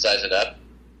to synthesize it up.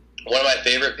 One of my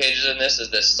favorite pages in this is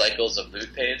this Cycles of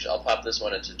Loot page. I'll pop this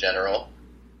one into general.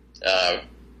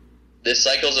 This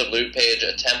Cycles of Loot page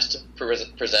attempts to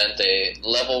present a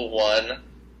level 1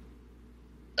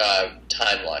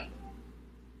 timeline.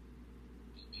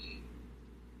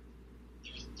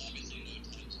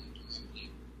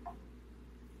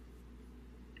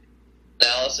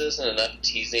 Analysis and enough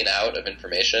teasing out of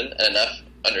information and enough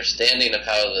understanding of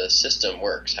how the system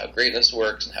works, how greatness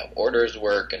works, and how orders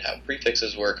work, and how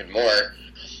prefixes work, and more.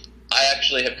 I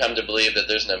actually have come to believe that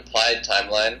there's an implied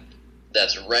timeline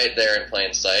that's right there in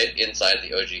plain sight inside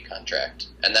the OG contract.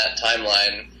 And that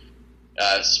timeline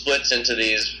splits into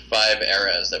these 5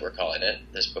 eras that we're calling it.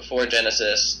 This before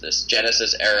Genesis, this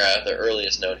Genesis era, the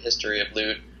earliest known history of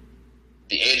loot,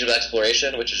 the Age of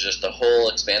Exploration, which is just the whole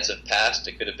expansive past.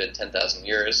 It could have been 10,000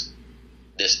 years.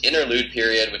 This interlude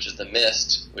period, which is the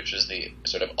Mist, which is the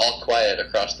sort of all quiet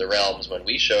across the realms when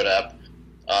we showed up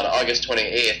on August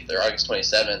 28th or August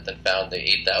 27th and found the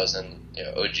 8,000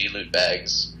 OG loot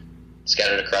bags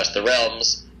scattered across the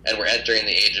realms, and we're entering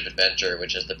the Age of Adventure,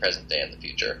 which is the present day and the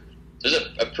future. So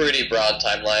there's a pretty broad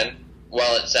timeline.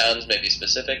 While it sounds maybe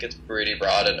specific, it's pretty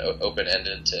broad and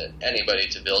open-ended to anybody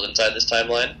to build inside this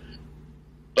timeline.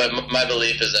 But my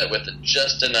belief is that with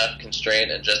just enough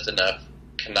constraint and just enough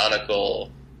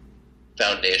canonical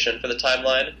foundation for the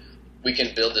timeline, we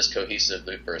can build this cohesive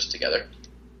Lootverse together.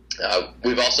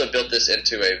 We've also built this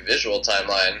into a visual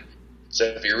timeline, so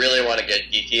if you really want to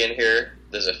get geeky in here,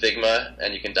 there's a Figma,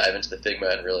 and you can dive into the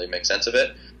Figma and really make sense of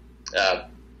it.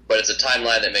 But it's a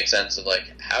timeline that makes sense of, like,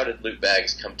 how did loot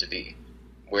bags come to be?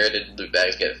 Where did loot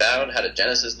bags get found? How did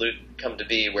Genesis loot come to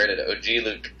be? Where did OG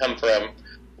loot come from?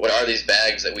 What are these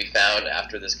bags that we found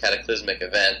after this cataclysmic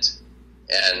event?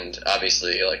 And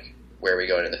obviously, like, where are we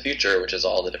going in the future, which is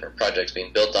all the different projects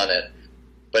being built on it.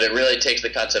 But it really takes the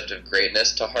concept of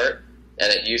greatness to heart,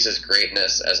 and it uses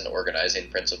greatness as an organizing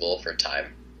principle for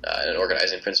time, and an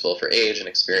organizing principle for age and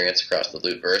experience across the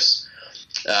Lootverse.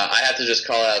 I have to just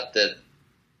call out that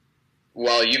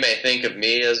while you may think of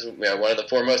me as one of the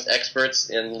foremost experts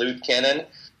in loot canon,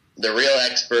 the real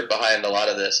expert behind a lot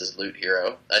of this is Loot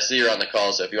Hero. I see you're on the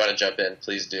call, so if you want to jump in,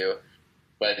 please do.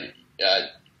 But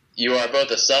you are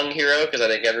both a sung hero, because I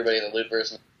think everybody in the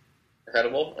Lootverse is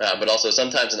incredible, but also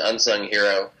sometimes an unsung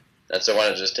hero. And so I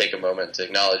want to just take a moment to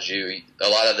acknowledge you. A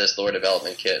lot of this lore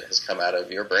development kit has come out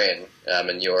of your brain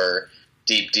and your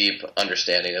deep, deep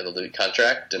understanding of the loot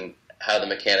contract and how the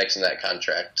mechanics in that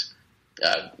contract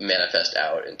manifest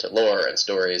out into lore and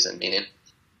stories and meaning.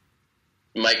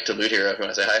 Mike to Loot Hero, if you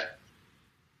want to say hi.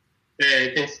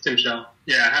 Hey, thanks, Tim Shell.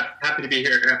 Yeah, happy to be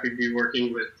here. Happy to be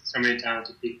working with so many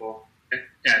talented people.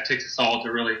 Yeah, it takes us all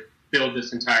to really build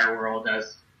this entire world,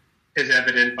 as is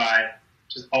evident by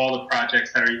just all the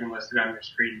projects that are even listed on your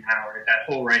screen now, or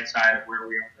that whole right side of where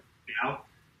we are now.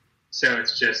 So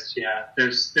it's just,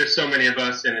 there's so many of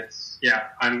us, and it's,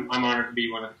 I'm honored to be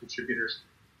one of the contributors.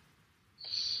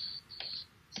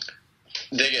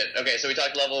 Dig it. Okay, so we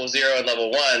talked level 0 and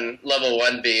level 1. Level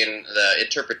 1 being the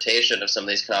interpretation of some of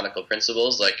these canonical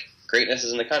principles, like greatness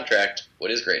is in the contract.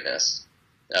 What is greatness?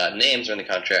 Names are in the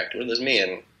contract. What do those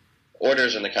mean?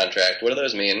 Orders are in the contract. What do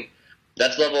those mean?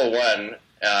 That's level 1,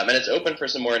 and it's open for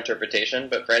some more interpretation,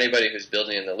 but for anybody who's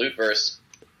building in the Lootverse,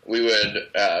 we would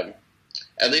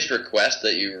at least request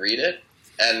that you read it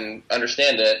and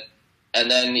understand it, and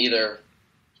then either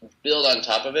build on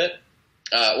top of it,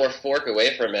 or fork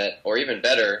away from it, or even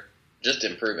better, just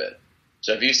improve it.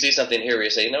 So if you see something here where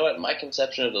you say, you know what, my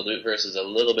conception of the Lootverse is a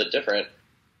little bit different,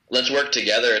 let's work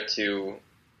together to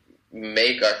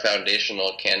make our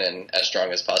foundational canon as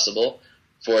strong as possible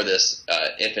for this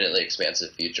infinitely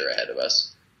expansive future ahead of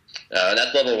us. And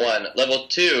that's level 1. Level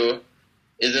 2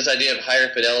 is this idea of higher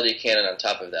fidelity canon on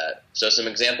top of that. So some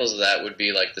examples of that would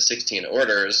be like the 16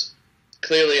 orders.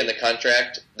 Clearly in the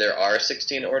contract there are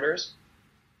 16 orders,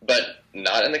 but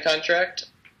not in the contract.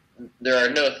 There are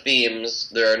no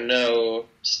themes, there are no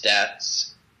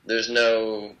stats, there's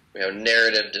no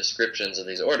narrative descriptions of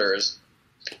these orders,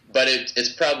 but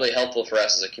it's probably helpful for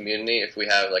us as a community if we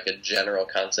have like a general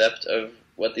concept of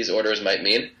what these orders might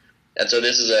mean. And so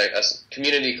this is a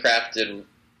community-crafted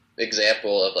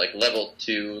example of like level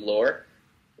 2 lore,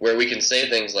 where we can say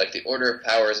things like the Order of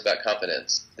Power is about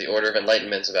confidence, the Order of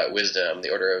Enlightenment is about wisdom,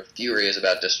 the Order of Fury is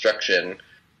about destruction,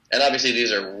 and obviously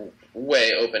these are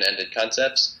way open-ended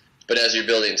concepts, but as you're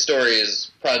building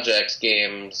stories, projects,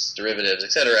 games, derivatives,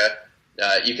 etc.,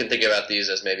 you can think about these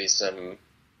as maybe some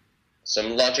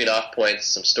launching off points,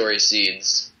 some story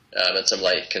seeds, and some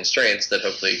light constraints that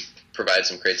hopefully provide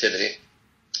some creativity.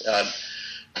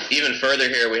 Even further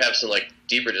here, we have some like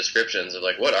deeper descriptions of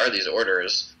like what are these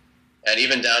orders, and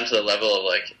even down to the level of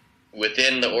like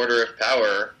within the Order of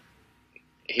Power,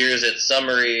 here's its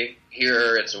summary,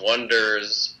 here are its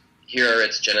wonders, here are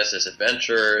its Genesis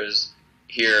adventures,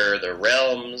 here are the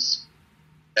realms,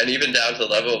 and even down to the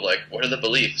level of like what are the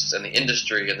beliefs and the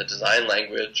industry and the design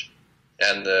language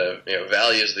and the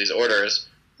values of these orders.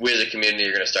 We as a community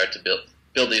are going to start to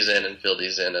build these in and fill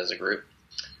these in as a group.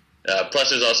 Plus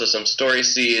there's also some story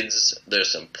seeds,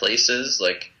 there's some places,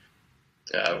 like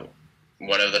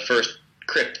one of the first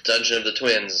Crypt, Dungeon of the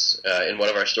Twins, in one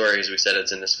of our stories we said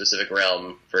it's in a specific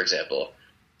realm, for example.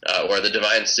 Or the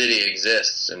Divine City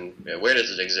exists, and where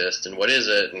does it exist, and what is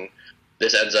it, and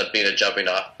this ends up being a jumping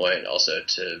off point also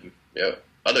to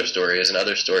other stories and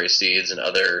other story seeds and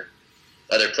other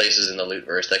places in the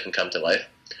Lootverse that can come to life.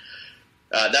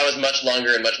 That was much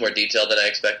longer and much more detailed than I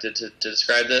expected to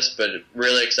describe this, but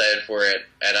really excited for it.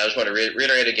 And I just want to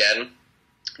reiterate again,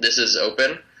 this is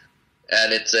open,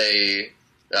 and it's a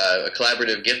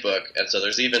collaborative Git book, and so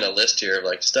there's even a list here of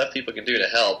like stuff people can do to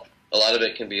help. A lot of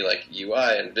it can be like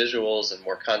UI and visuals and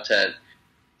more content.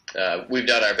 We've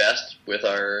done our best with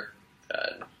our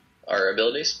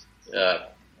abilities,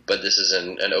 but this is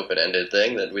an open-ended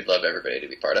thing that we'd love everybody to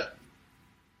be part of.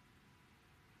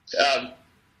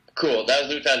 Cool, that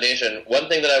was Loot.Foundation. One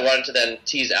thing that I wanted to then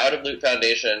tease out of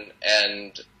Loot.Foundation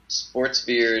and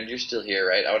Sportsbeard, you're still here,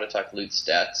 right? I want to talk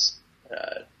LootStats.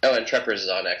 And Treppers is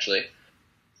on, actually.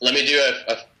 Let me do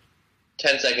a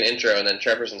 10-second intro, and then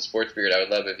Treppers and Sportsbeard, I would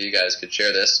love if you guys could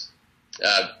share this.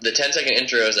 The 10-second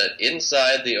intro is that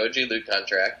inside the OG Loot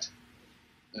contract,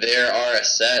 there are a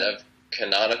set of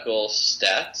canonical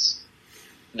stats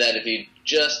that if you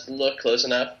just look close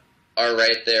enough, are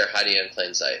right there hiding in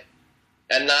plain sight.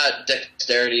 And not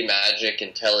dexterity, magic,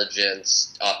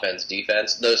 intelligence, offense,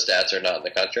 defense. Those stats are not in the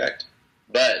contract.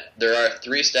 But there are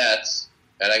 3 stats,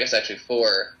 and I guess actually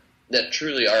 4, that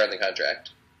truly are in the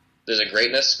contract. There's a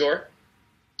greatness score.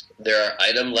 There are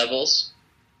item levels.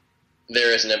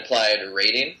 There is an implied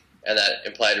rating, and that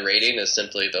implied rating is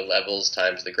simply the levels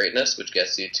times the greatness, which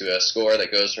gets you to a score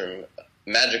that goes from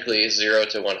magically 0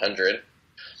 to 100.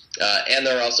 And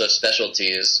there are also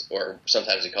specialties, or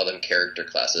sometimes we call them character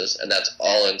classes, and that's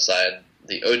all inside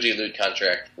the OG Loot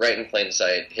contract, right in plain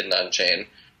sight, hidden on chain.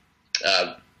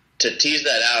 To tease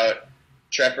that out,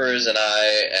 Treppers and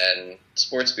I and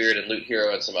Sportsbeard and Loot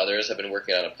Hero and some others have been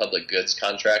working on a public goods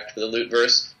contract for the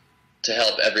Lootverse to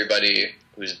help everybody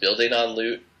who's building on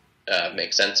Loot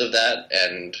make sense of that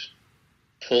and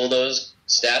pull those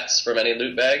stats from any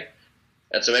loot bag.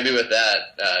 And so maybe with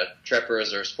that,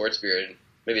 Treppers or Sportsbeard,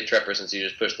 maybe Trepper, since you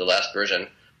just pushed the last version,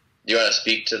 do you want to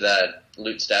speak to that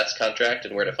LootStats contract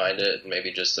and where to find it, and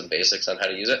maybe just some basics on how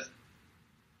to use it?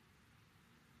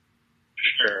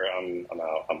 Sure, I'm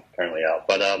out. I'm currently out.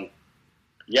 But,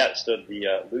 yeah, so the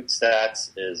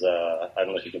LootStats is, I don't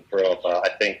know if you can throw up, I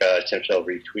think Tim Shell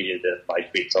retweeted it by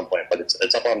tweet at some point, but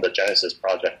it's up on the Genesis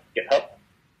project GitHub,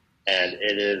 and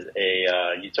it is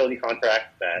a utility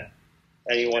contract that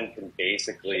anyone can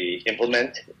basically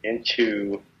implement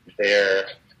into their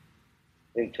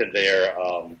own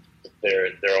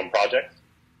project,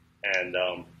 and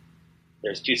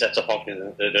there's 2 sets of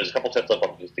functions. There's a couple sets of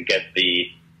functions to get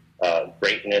the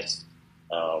greatness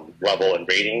level and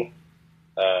rating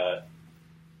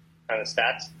kind of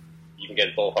stats. You can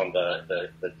get both on the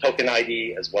token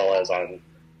ID as well as on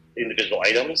individual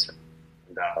items,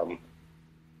 and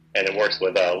it works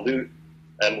with Loot,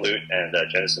 MLoot and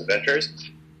Genesis Ventures,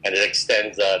 and it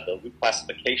extends the Loot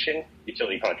classification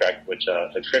utility contract, which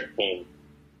the Crypt team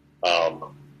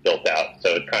built out.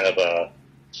 So it's kind of a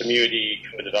community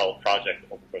co-developed project,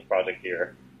 open source project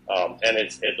here, and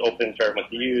it's open for everyone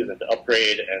to use and to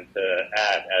upgrade and to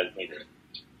add as needed.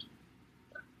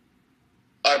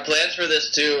 Our plans for this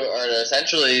too are to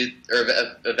essentially, or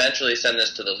eventually, send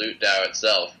this to the Loot DAO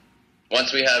itself.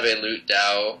 Once we have a Loot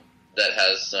DAO that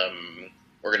has some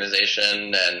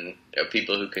organization and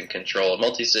people who can control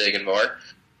multisig and more,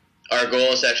 our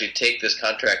goal is to actually take this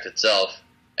contract itself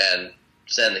and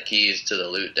send the keys to the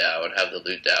Loot DAO and have the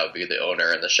Loot DAO be the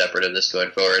owner and the shepherd of this going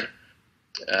forward.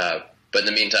 But in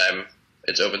the meantime,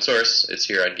 it's open source. It's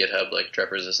here on GitHub, like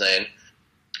Treppers is saying.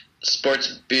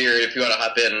 Sports Beard, if you want to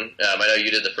hop in, I know you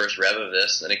did the first rev of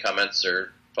this. Any comments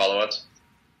or follow-ups?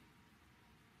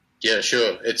 Yeah,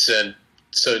 sure. It's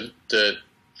so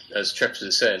as Treppers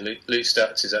is saying,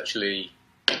 LootStats is actually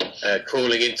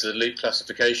crawling into the Loot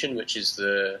classification, which is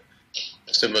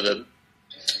some of the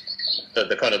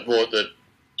kind of more the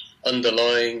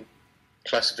underlying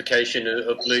classification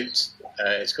of Loot.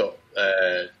 It's got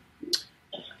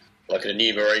like an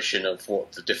enumeration of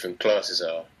what the different classes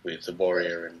are, with the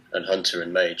warrior and hunter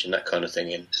and mage and that kind of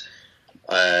thing in.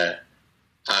 And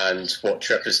what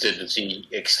Treppers did was he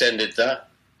extended that,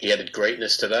 he added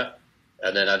greatness to that,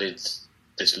 and then added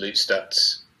this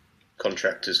LootStats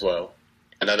contract as well.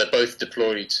 And now they're both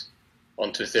deployed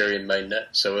onto Ethereum mainnet,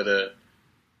 so other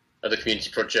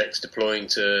community projects deploying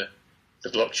to the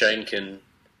blockchain can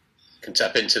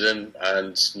tap into them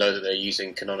and know that they're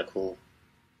using canonical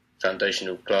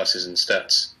foundational classes and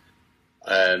stats.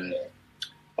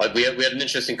 We had an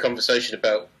interesting conversation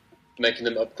about making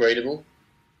them upgradable.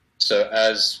 So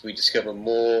as we discover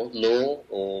more lore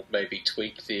or maybe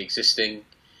tweak the existing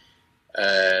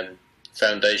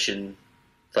foundational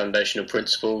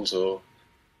principles or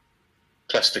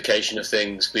classification of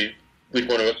things, we'd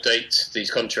want to update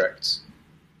these contracts.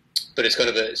 But it's kind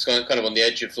of on the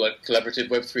edge of like collaborative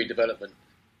Web3 development,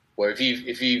 where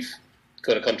if you've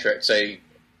got a contract, say,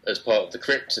 as part of the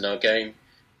Crypt in our game,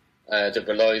 that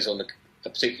relies on a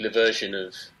particular version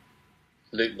of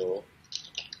loot law,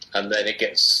 and then it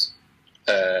gets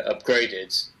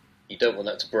upgraded, you don't want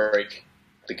that to break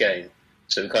the game.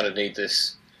 So we kind of need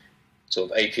this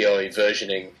sort of API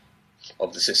versioning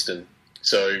of the system.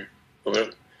 So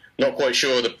we're not quite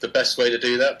sure the best way to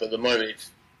do that, but at the moment,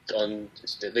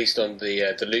 at least on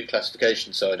the Loot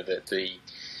classification side of it, the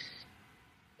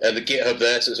GitHub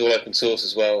there, so it's all open source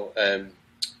as well.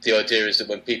 The idea is that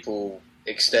when people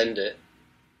extend it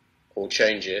or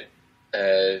change it,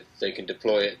 they can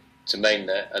deploy it to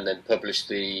mainnet and then publish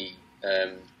the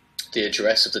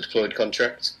address of the deployed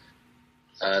contract.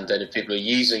 And then if people are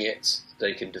using it,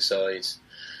 they can decide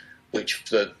which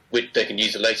they can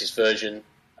use the latest version,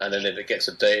 and then if it gets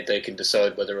updated, they can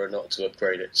decide whether or not to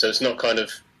upgrade it. So it's not kind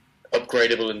of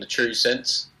upgradable in the true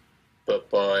sense, but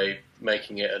by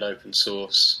making it an open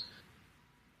source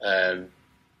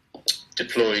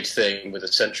deployed thing with a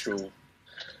central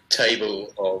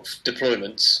table of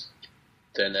deployments,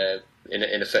 then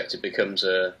in effect it becomes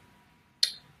an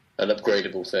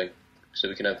upgradable thing. So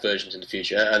we can have versions in the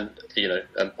future, and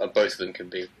both of them can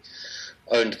be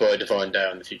owned by a Divine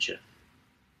DAO in the future.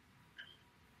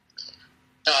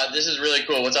 This is really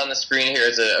cool. What's on the screen here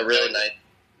is a really nice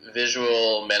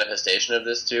visual manifestation of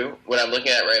this too. What I'm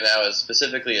looking at right now is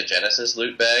specifically a Genesis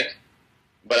loot bag,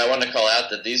 but I want to call out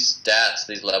that these stats,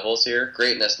 these levels here,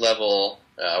 greatness level,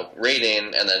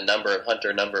 rating, and then number of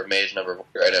hunter, number of mage, number of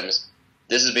items,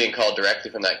 this is being called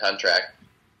directly from that contract.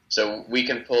 So we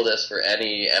can pull this for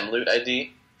any MLoot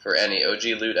ID, for any OG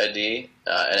Loot ID,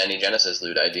 and any Genesis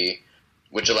Loot ID,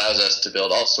 which allows us to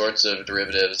build all sorts of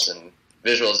derivatives and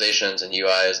visualizations and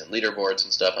UIs and leaderboards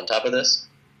and stuff on top of this,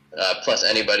 plus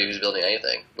anybody who's building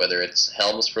anything, whether it's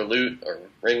helms for loot or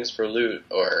rings for loot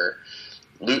or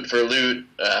loot for loot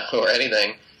or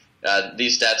anything.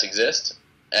 These stats exist,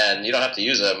 and you don't have to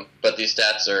use them, but these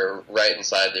stats are right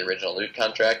inside the original loot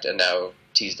contract and now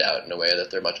teased out in a way that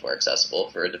they're much more accessible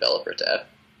for a developer to add.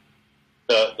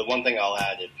 The one thing I'll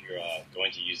add if you're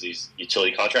going to use these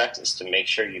utility contracts is to make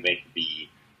sure you make the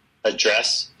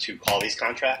address to call these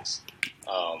contracts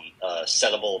a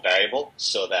settable variable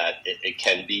so that it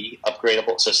can be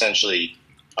upgradable. So essentially,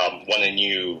 when a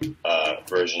new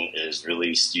version is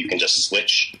released, you can just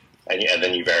switch, and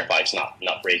then you verify it's not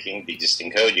breaking the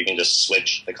existing code. You can just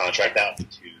switch the contract out to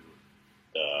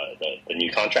the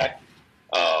new contract,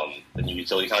 the new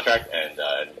utility contract, and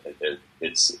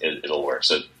it'll work.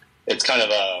 So it's kind of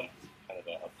a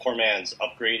poor man's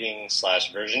upgrading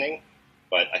 / versioning,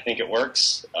 but I think it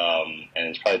works, and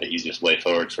it's probably the easiest way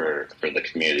forward for the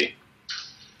community.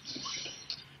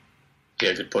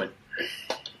 Yeah, good point.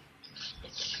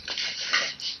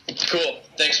 Cool.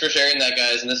 Thanks for sharing that,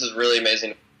 guys. And this is really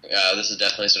amazing. This is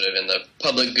definitely sort of in the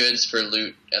public goods for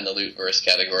loot and the loot-verse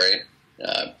category.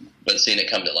 But seeing it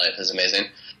come to life is amazing.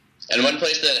 And one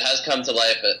place that has come to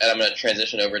life, and I'm going to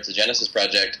transition over to Genesis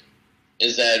Project,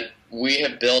 is that we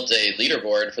have built a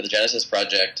leaderboard for the Genesis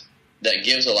Project that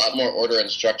gives a lot more order and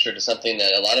structure to something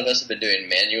that a lot of us have been doing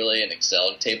manually in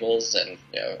Excel tables and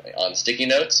on sticky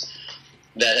notes,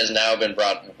 that has now been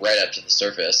brought right up to the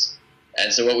surface.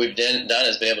 And so what we've done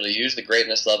is been able to use the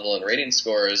greatness level and rating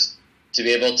scores to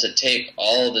be able to take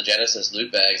all the Genesis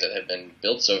loot bags that have been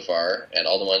built so far, and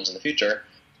all the ones in the future,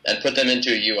 and put them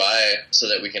into a UI so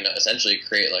that we can essentially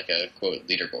create like a, quote,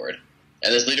 leaderboard.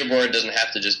 And this leaderboard doesn't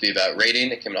have to just be about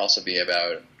rating, it can also be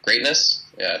about greatness,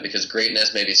 because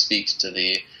greatness maybe speaks to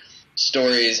the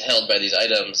stories held by these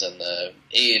items and the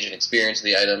age and experience of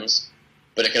the items,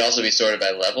 but it can also be sorted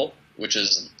by level, which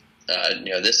is,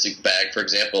 this bag, for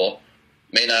example,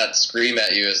 may not scream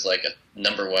at you as like a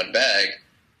number one bag,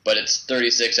 but it's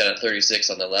 36 out of 36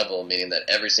 on the level, meaning that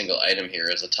every single item here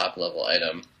is a top level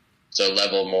item. So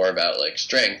level more about like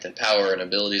strength and power and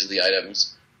abilities of the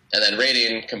items. And then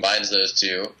rating combines those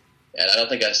two. And I don't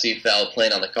think I see Foul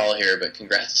Plane on the call here, but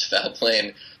congrats to Foul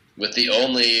Plane with the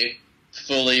only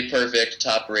fully perfect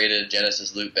top-rated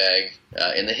Genesis loot bag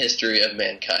in the history of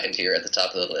mankind here at the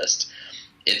top of the list.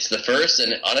 It's the first,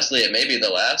 and honestly it may be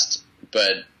the last,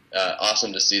 but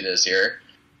awesome to see this here.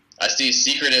 I see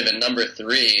Secretive at number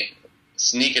 3,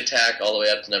 Sneak Attack all the way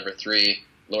up to number 3.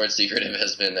 Lord Secretive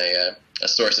has been a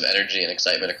source of energy and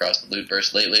excitement across the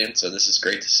Lootverse lately, and so this is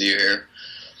great to see you here.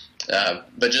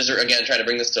 But just, again, trying to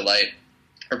bring this to life,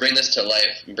 and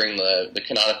bring the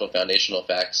canonical foundational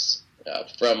facts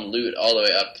from Loot all the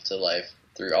way up to life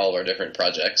through all of our different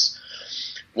projects.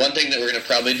 One thing that we're going to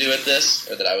probably do with this,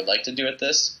 or that I would like to do with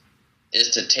this,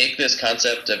 is to take this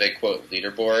concept of a, quote,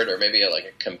 leaderboard, or maybe like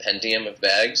a compendium of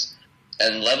bags,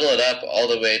 and level it up all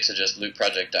the way to just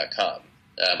lootproject.com.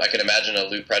 I could imagine a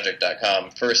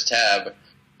lootproject.com first tab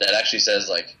that actually says,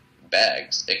 like,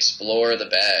 bags, explore the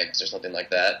bags, or something like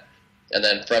that. And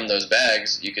then from those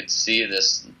bags, you could see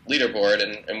this leaderboard,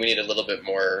 and we need a little bit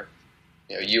more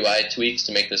UI tweaks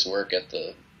to make this work at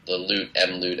the Loot,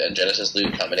 M-Loot, and Genesis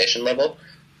Loot combination level.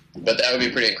 But that would be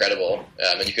pretty incredible.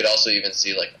 And you could also even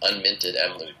see, like, unminted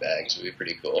M-Loot bags would be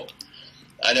pretty cool.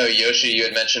 I know, Yoshi, you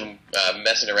had mentioned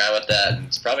messing around with that, and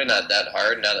it's probably not that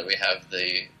hard now that we have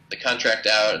the contract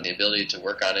out and the ability to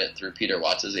work on it through Peter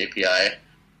Watts' API.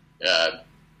 I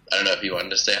don't know if you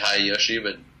wanted to say hi, Yoshi,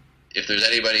 but if there's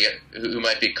anybody who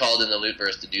might be called in the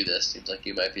Lootverse to do this, seems like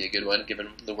you might be a good one, given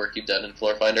the work you've done in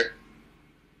Floor Finder.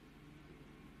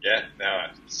 Yeah, no,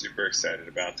 I'm super excited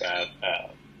about that.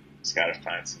 Just got to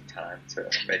find some time to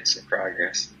make some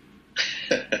progress.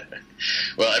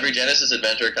 Well, every Genesis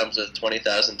adventure comes with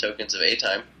 20,000 tokens of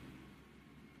A-time.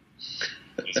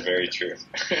 It's very true.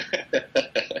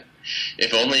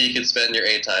 If only you could spend your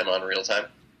A-time on real time.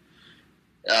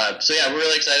 So yeah, we're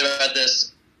really excited about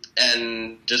this,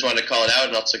 and just wanted to call it out,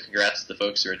 and also congrats to the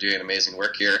folks who are doing amazing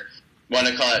work here. Want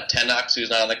to call out Tenox,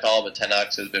 who's not on the call, but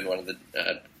Tenox has been one of the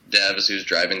devs who's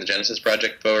driving the Genesis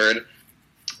project forward.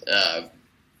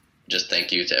 Just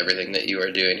thank you to everything that you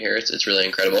are doing here. It's really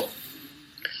incredible.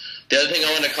 The other thing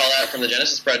I want to call out from the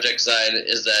Genesis project side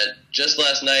is that just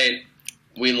last night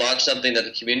we launched something that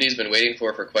the community's been waiting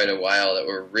for quite a while that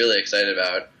we're really excited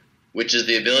about, which is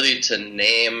the ability to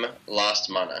name lost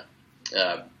mana.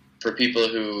 For people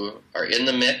who are in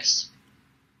the mix,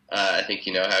 I think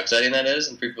you know how exciting that is,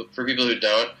 and for people who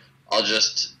don't, I'll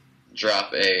just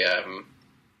drop a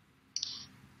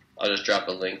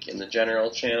link in the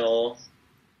general channel.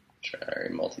 Sorry,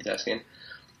 multitasking.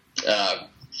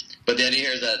 But the idea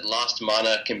here is that lost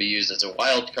mana can be used as a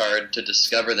wild card to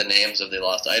discover the names of the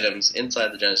lost items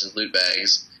inside the Genesis loot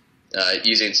bags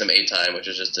using some A-time, which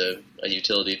is just a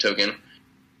utility token.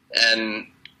 And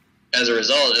as a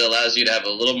result, it allows you to have a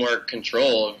little more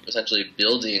control of essentially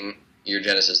building your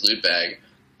Genesis loot bag.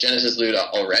 Genesis loot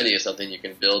already is something you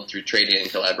can build through trading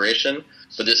and collaboration,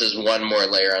 but this is one more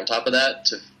layer on top of that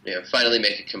to finally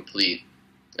make it complete.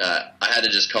 I had to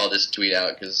just call this tweet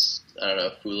out because, I don't know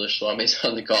if Foolish Salami's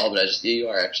on the call, but you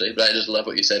are actually, but I just love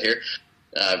what you said here.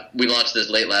 We launched this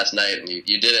late last night, and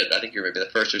you did it. I think you were maybe the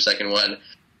first or second one.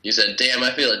 You said, damn,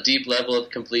 I feel a deep level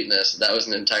of completeness. That was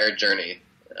an entire journey.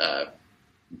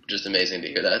 Just amazing to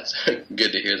hear that.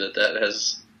 Good to hear that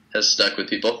has stuck with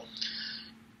people.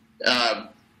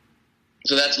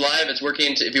 So that's live. It's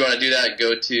working. If you want to do that,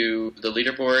 go to the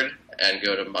leaderboard and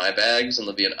go to My Bags, and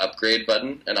there'll be an upgrade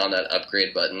button. And on that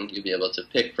upgrade button, you'll be able to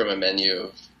pick from a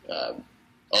menu of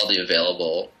all the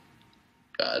available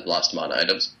lost mana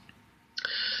items.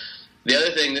 The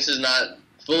other thing, this is not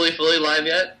fully live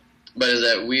yet, but is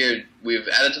that we've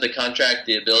added to the contract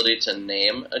the ability to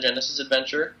name a Genesis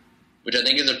adventure, which I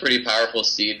think is a pretty powerful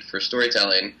seed for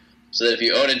storytelling, so that if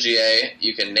you own a GA,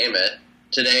 you can name it.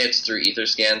 Today it's through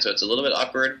Etherscan, so it's a little bit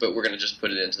awkward, but we're going to just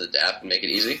put it into the DApp and make it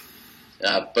easy.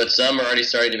 But some are already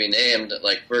starting to be named.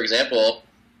 Like, for example,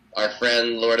 our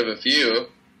friend Lord of a Few,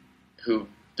 who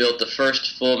built the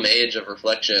first full mage of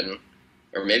Reflection,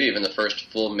 or maybe even the first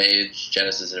full mage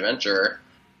Genesis adventure,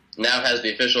 now has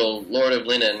the official Lord of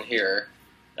Linen here.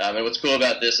 And what's cool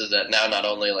about this is that now not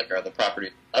only are the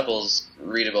property levels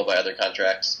readable by other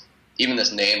contracts, even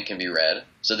this name can be read.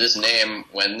 So this name,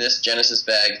 when this Genesis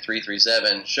bag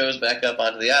 337 shows back up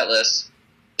onto the Atlas,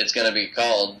 it's going to be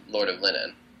called Lord of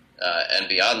Linen. And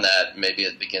beyond that, maybe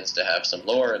it begins to have some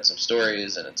lore and some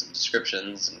stories and some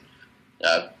descriptions.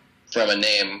 And from a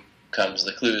name comes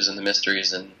the clues and the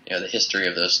mysteries and the history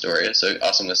of those stories. So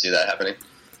awesome to see that happening.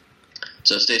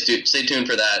 So stay tuned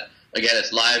for that. Again,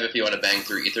 it's live if you want to bang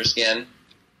through Etherscan,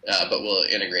 but we'll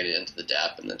integrate it into the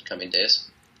DApp in the coming days.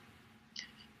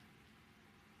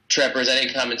 Treppers,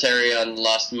 any commentary on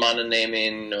Lost Mana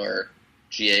naming or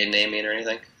GA naming or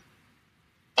anything?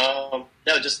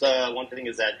 No, just one thing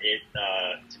is that it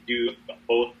to do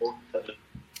both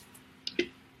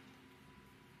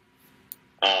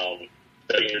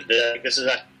this is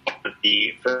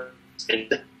the first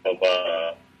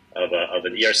of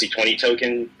an ERC20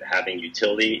 token having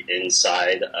utility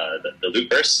inside the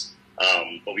Lootverse,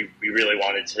 but we really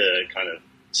wanted to kind of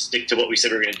stick to what we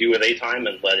said we were going to do with A-Time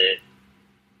and let it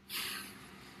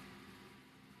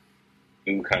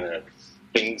do kind of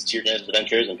things to your Genesis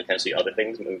adventures and potentially other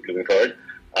things moving forward.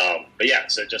 But yeah,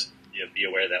 so just be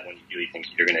aware that when you do these things,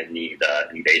 you're going to need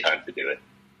A-Time to do it.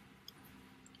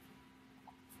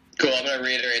 Cool. I'm going to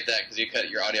reiterate that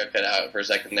because your audio cut out for a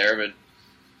second there. But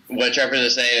what Treppers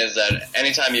is saying is that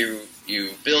anytime you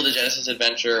build a Genesis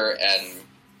adventure and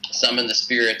summon the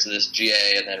spirits of this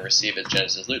GA and then receive a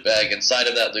Genesis loot bag, inside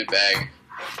of that loot bag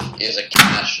is a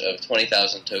cache of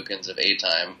 20,000 tokens of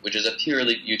A-Time, which is a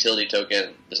purely utility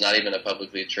token. There's not even a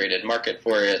publicly traded market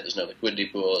for it. There's no liquidity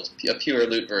pool. It's a pure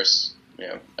Lootverse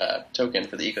token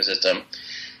for the ecosystem.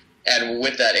 And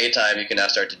with that A-Time, you can now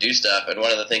start to do stuff. And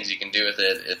one of the things you can do with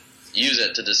it is use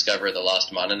it to discover the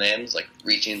lost mana names, like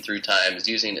reaching through times,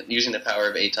 using the power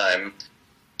of A-Time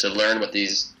to learn what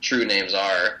these true names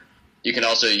are. You can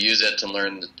also use it to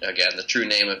learn, again, the true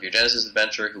name of your Genesis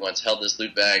adventurer who once held this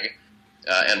loot bag,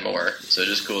 and more. So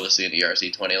just cool to see an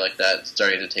ERC20 like that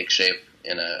starting to take shape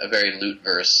in a very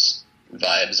Lootverse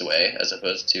vibes way, as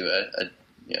opposed to a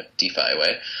DeFi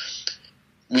way.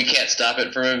 We can't stop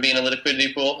it from being a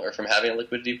liquidity pool or from having a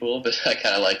liquidity pool, but I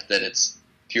kind of like that it's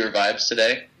pure vibes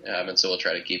today, and so we'll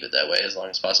try to keep it that way as long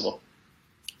as possible.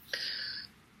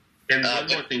 And one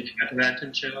more thing to add to that,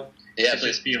 Tim Chill. Yeah,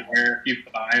 please. Just be aware, if you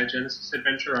buy a Genesis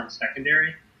adventure on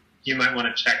secondary, you might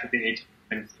want to check if the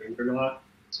A-Time is claimed or not.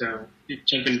 So you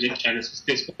jump into Genesis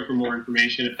Discord for more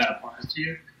information if that applies to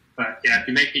you. But yeah, if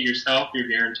you make it yourself, you're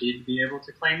guaranteed to be able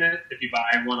to claim it. If you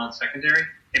buy one on secondary,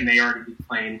 it may already be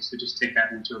claimed, so just take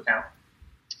that into account.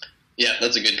 Yeah,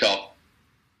 that's a good call.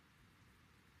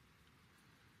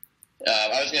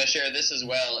 I was going to share this as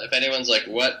well. If anyone's like,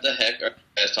 what the heck are you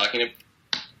guys talking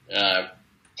about?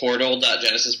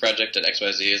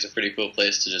 Portal.genesisproject.xyz is a pretty cool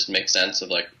place to just make sense of,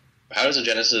 like, how does a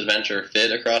Genesis adventure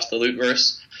fit across the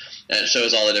Lootverse? And it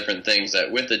shows all the different things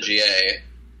that with the GA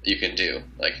you can do.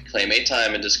 Like, claim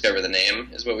A-Time and discover the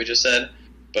name is what we just said,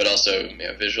 but also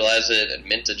visualize it and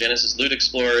mint a Genesis Loot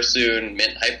Explorer soon,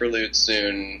 mint HyperLoot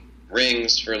soon,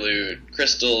 rings for loot,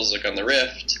 crystals like on the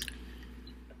Rift,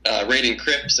 raiding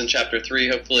crypts in Chapter 3,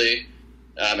 hopefully,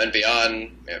 and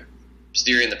beyond,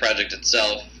 steering the project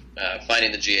itself,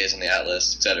 finding the GAs in the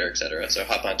Atlas, etc., etc. So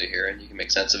hop onto here and you can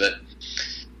make sense of it.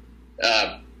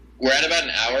 We're at about an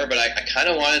hour, but I kind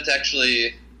of wanted to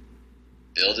actually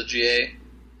build a GA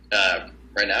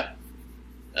right now.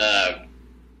 I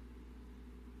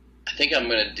think I'm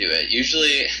going to do it.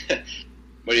 Usually,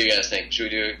 what do you guys think? Should we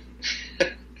do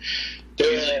it?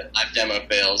 Live demo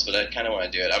fails, but I kind of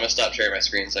want to do it. I'm going to stop sharing my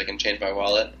screen so I can change my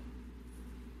wallet.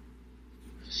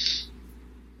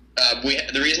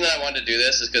 The reason that I wanted to do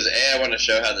this is because A, I want to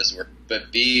show how this works,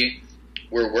 but B,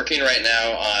 we're working right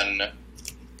now on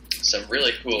some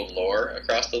really cool lore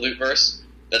across the Lootverse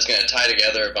that's going to tie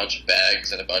together a bunch of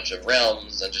bags and a bunch of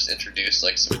realms and just introduce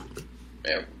like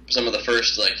some of the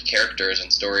first like characters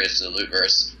and stories to the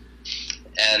Lootverse.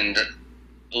 And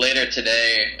later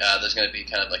today, there's going to be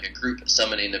kind of like a group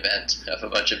summoning event of a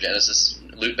bunch of Genesis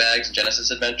loot bags and Genesis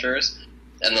adventurers,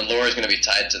 and the lore is going to be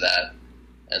tied to that.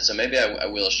 And so maybe I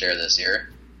will share this here.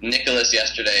 Nicholas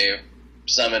yesterday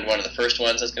summoned one of the first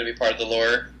ones that's going to be part of the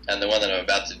lore, and the one that I'm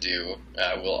about to do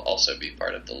will also be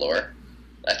part of the lore.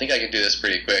 I think I can do this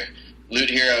pretty quick. Loot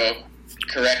Hero,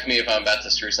 correct me if I'm about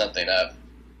to screw something up,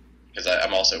 because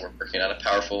I'm also working on a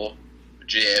powerful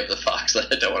GA of the Fox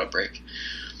that I don't want to break.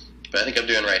 But I think I'm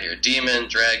doing right here. Demon,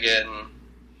 Dragon,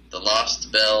 the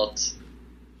Lost Belt,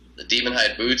 the Demon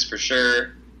Hide Boots for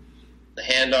sure, the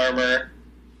Hand Armor,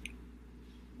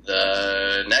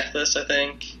 the Necklace, I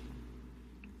think,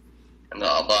 and the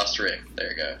Lost Ring.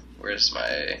 There you go. Where's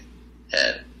my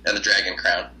head? And the Dragon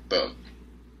Crown. Boom.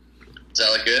 Does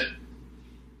that look good?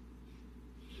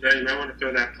 Yeah, you might want to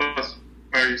throw that plus,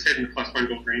 or are you saving the +1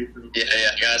 gold ring for the... Yeah,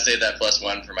 I gotta save that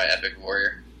 +1 for my Epic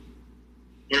Warrior.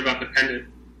 What about the pendant?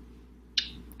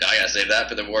 I gotta save that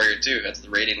for the Warrior too. That's the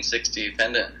Rating 60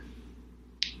 pendant.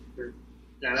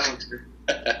 Yeah, that one's good.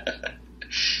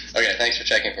 Okay, thanks for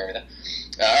checking for me then.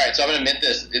 Alright, so I'm gonna mint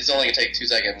this. It's only gonna take 2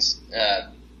 seconds.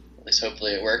 At least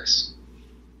hopefully it works.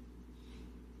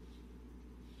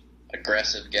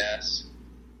 Aggressive gas.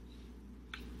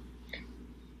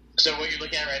 So what you're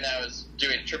looking at right now is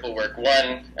doing triple work.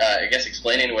 One, I guess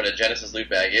explaining what a Genesis loot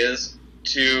bag is.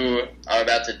 2, I'm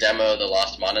about to demo the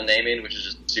Lost Mana naming, which is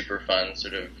just super fun,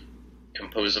 sort of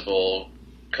composable,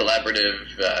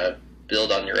 collaborative,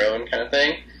 build on your own kind of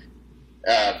thing.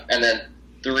 And then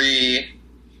 3,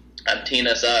 I'm teeing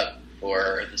us up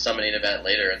for the summoning event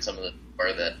later and some of the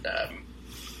lore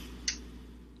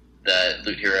that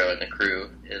Loot Hero and the crew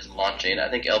is launching. I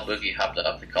think El Boogie hopped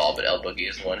up the call, but El Boogie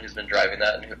is the one who's been driving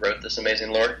that and who wrote this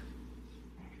amazing lore.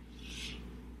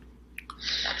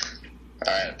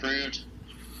 Alright, approved.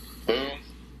 Boom.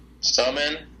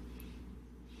 Summon.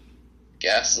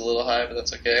 Gas is a little high, but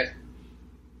that's okay.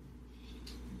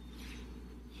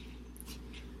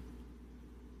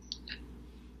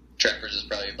 Trekkers is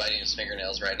probably biting his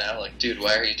fingernails right now, like, dude,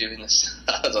 why are you doing this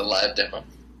as a live demo?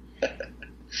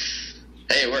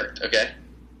 Hey, it worked. Okay.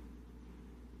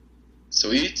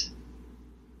 Sweet.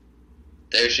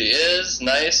 There she is.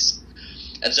 Nice.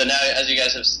 And so now, as you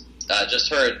guys have just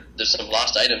heard, there's some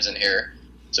lost items in here.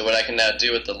 So what I can now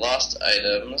do with the lost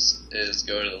items is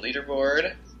go to the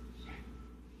leaderboard,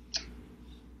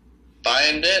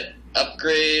 find it,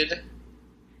 upgrade.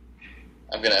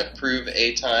 I'm going to approve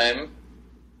a time.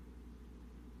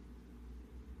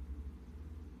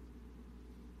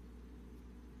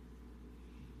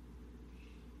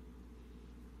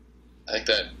 I think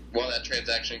that while that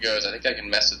transaction goes, I think I can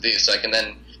mess with these. So I can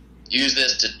then use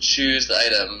this to choose the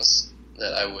items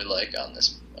that I would like on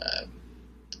this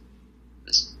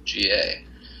this GA.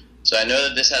 So I know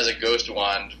that this has a ghost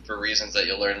wand for reasons that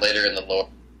you'll learn later in the lore.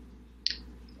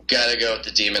 Gotta go with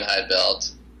the Demon Hide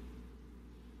Belt.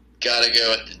 Gotta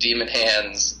go with the Demon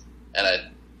Hands. And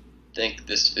I think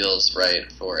this feels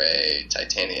right for a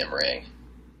titanium ring.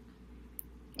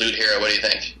 Loot Hero, what do you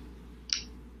think?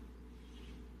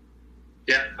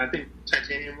 Yeah, I think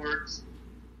titanium works.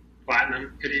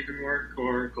 Platinum could even work,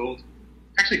 or gold.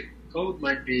 Actually, gold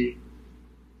would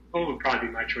probably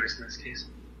be my choice in this case.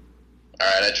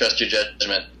 Alright, I trust your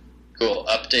judgment. Cool.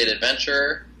 Update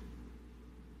adventure.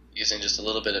 Using just a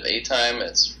little bit of A-time.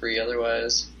 It's free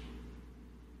otherwise.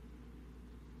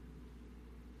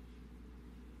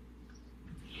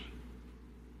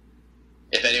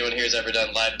 If anyone here has ever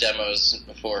done live demos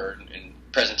before in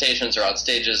presentations or on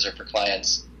stages or for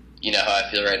clients, you know how I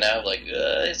feel right now. Like,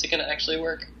 is it going to actually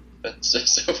work? But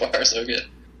so far, so good.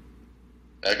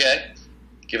 Okay.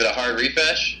 Give it a hard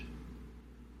refresh.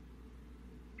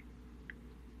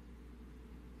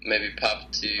 Maybe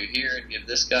pop to here and give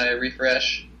this guy a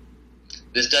refresh.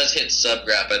 This does hit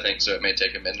subgraph, I think, so it may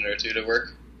take a minute or two to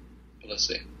work. But let's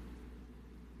see.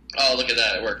 Oh, look at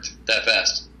that. It worked that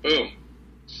fast. Boom.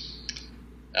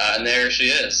 And there she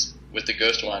is with the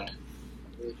ghost wand.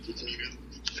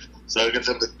 ¿Sabes que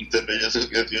te reías de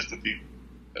esto, tío?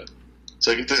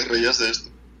 ¿Sabes que te reías de esto?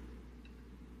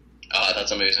 Oh, I thought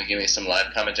somebody was going to give me some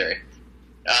live commentary.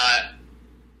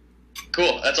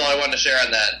 Cool. That's all I wanted to share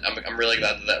on that. I'm really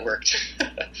glad that worked.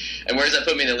 And where does that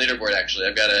put me in the leaderboard, actually?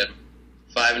 I've got a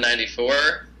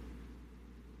 594.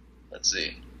 Let's see.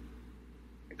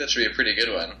 I think that should be a pretty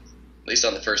good one. At least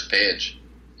on the first page.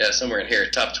 Yeah, somewhere in here.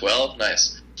 Top 12.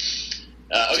 Nice.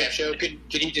 Okay. So,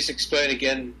 could you just explain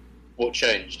again what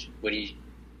changed?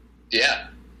 Yeah.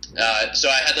 So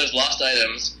I had those lost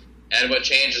items, and what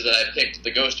changed is that I picked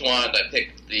the Ghost Wand, I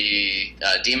picked the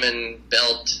Demon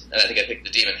Belt, and I think I picked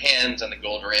the Demon Hands and the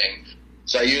Gold Ring.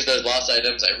 So I used those lost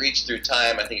items. I reached through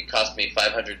time. I think it cost me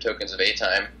 500 tokens of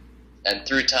A-time. And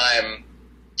through time,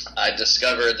 I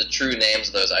discovered the true names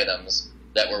of those items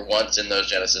that were once in those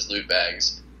Genesis loot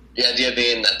bags. The idea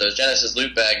being that those Genesis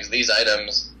loot bags, these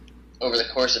items, over the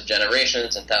course of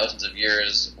generations and thousands of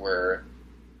years were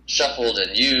shuffled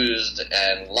and used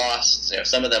and lost.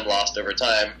 Some of them lost over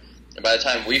time. And by the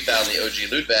time we found the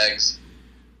OG loot bags,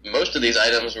 most of these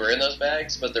items were in those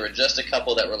bags, but there were just a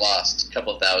couple that were lost, a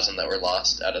couple thousand that were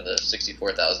lost out of the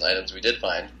 64,000 items we did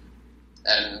find.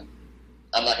 And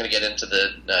I'm not going to get into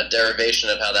the derivation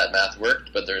of how that math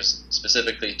worked, but there's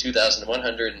specifically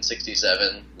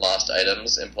 2,167 lost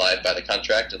items implied by the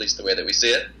contract, at least the way that we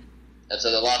see it. And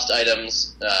so the lost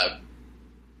items are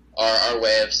our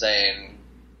way of saying,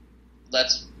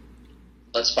 let's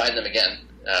find them again.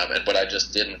 And what I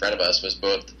just did in front of us was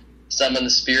both summon the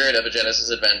spirit of a Genesis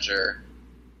adventure,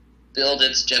 build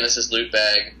its Genesis loot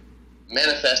bag,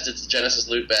 manifest its Genesis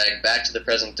loot bag back to the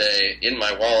present day in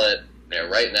my wallet,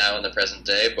 right now in the present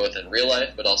day, both in real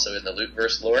life but also in the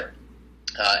Lootverse lore,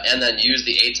 and then use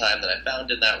the A-time that I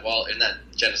found in that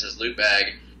Genesis loot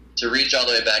bag to reach all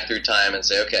the way back through time and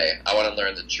say, okay, I want to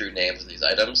learn the true names of these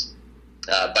items.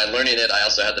 By learning it, I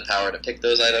also had the power to pick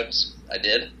those items. I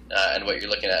did, and what you're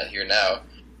looking at here now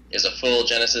is a full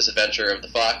Genesis Adventure of the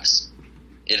Fox.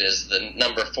 It is the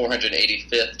number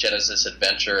 485th Genesis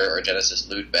Adventure or Genesis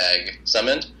Loot Bag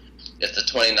summoned. It's the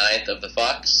 29th of the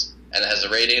Fox, and it has a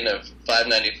rating of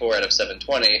 594 out of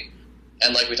 720.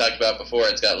 And like we talked about before,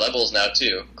 it's got levels now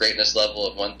too. Greatness level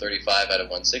of 135 out of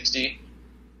 160.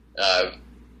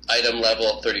 Item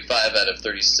level 35 out of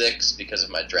 36 because of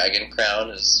my Dragon Crown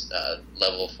is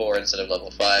level 4 instead of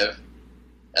level 5.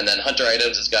 And then Hunter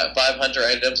items, it's got 5 Hunter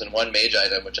items and 1 Mage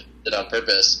item, which I did on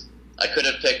purpose. I could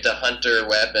have picked a Hunter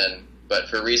weapon, but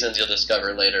for reasons you'll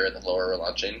discover later in the lore we're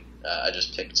launching, I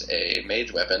just picked a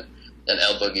Mage weapon, and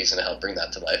El Boogie's going to help bring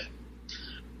that to life.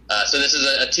 So this is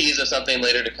a tease of something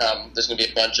later to come. There's going to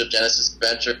be a bunch of Genesis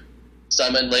Adventure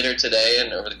summoned later today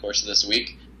and over the course of this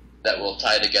week that will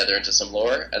tie together into some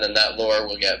lore, and then that lore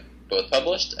will get both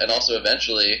published and also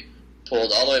eventually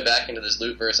pulled all the way back into this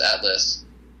Lootverse Atlas,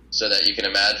 so that you can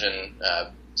imagine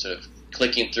sort of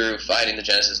clicking through, finding the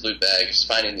Genesis loot bags,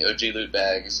 finding the OG loot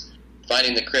bags,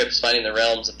 finding the crypts, finding the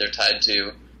realms that they're tied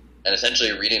to, and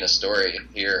essentially reading a story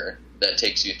here that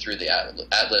takes you through the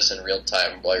Atlas in real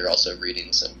time while you're also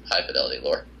reading some high-fidelity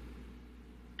lore.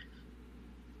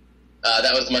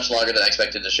 That was much longer than I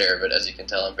expected to share, but as you can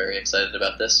tell, I'm very excited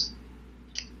about this.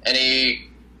 Any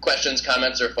questions,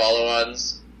 comments, or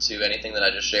follow-ons to anything that I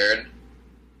just shared?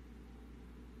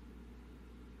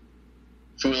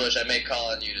 Foolish, I may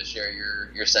call on you to share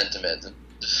your sentiments and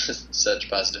such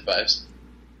positive vibes.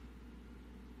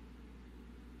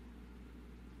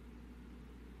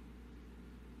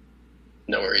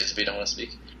 No worries if you don't want to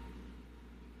speak.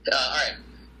 Alright.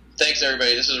 Thanks,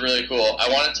 everybody. This was really cool. I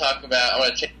want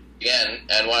to change again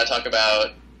and want to talk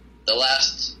about the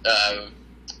last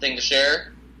thing to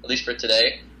share, at least for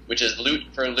today, which is Loot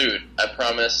for Loot. I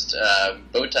promised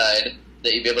Bowtide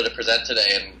that you'd be able to present today,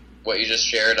 and what you just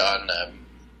shared on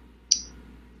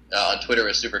Twitter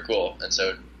was super cool. And so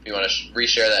if you want to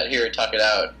reshare that here and talk it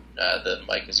out, the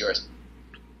mic is yours.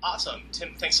 Awesome.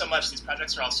 Tim, thanks so much. These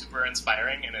projects are all super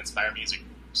inspiring and inspire me as a group,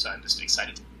 so I'm just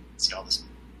excited to see all this.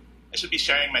 I should be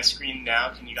sharing my screen now.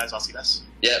 Can you guys all see this?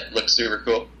 Yeah, looks super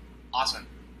cool. Awesome.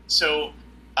 So,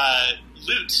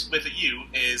 Loot, with a U,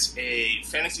 is a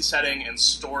fantasy setting and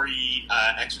story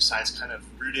exercise kind of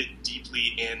rooted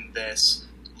deeply in this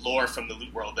lore from the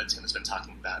Loot world that Tim has been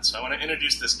talking about. So I want to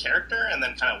introduce this character and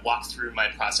then kind of walk through my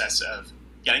process of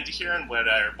getting to here and what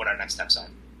our next steps are.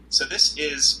 So this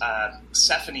is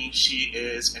Sephine. She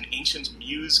is an ancient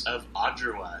muse of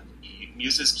Adrua. The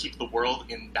muses keep the world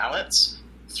in balance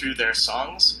through their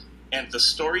songs, and the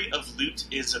story of Lute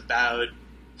is about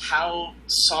how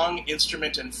song,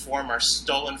 instrument, and form are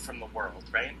stolen from the world,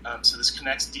 right? So this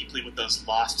connects deeply with those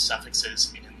lost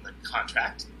suffixes in the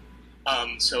contract.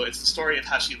 So it's the story of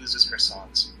how she loses her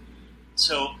songs.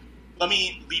 So let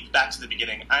me leap back to the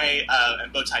beginning. I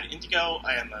am Bowtide Indigo.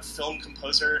 I am a film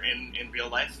composer in real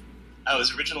life. I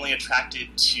was originally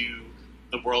attracted to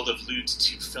the world of Lute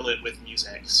to fill it with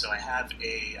music. So I have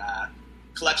a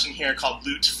collection here called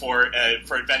Lute for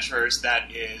Adventurers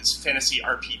that is fantasy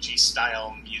RPG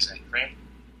style music, right?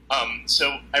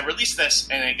 So I released this,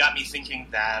 and it got me thinking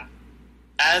that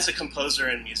as a composer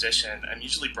and musician, I'm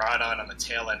usually brought on the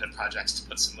tail end of projects to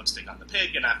put some lipstick on the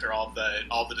pig, and after all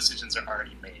the decisions are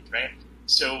already made, right?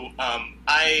 So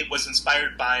I was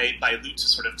inspired by Lute to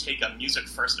sort of take a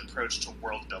music-first approach to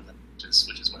world building,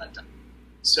 which is what I've done.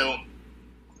 So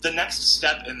the next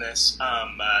step in this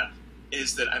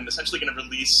is that I'm essentially going to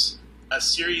release a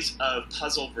series of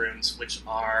puzzle rooms, which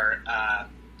are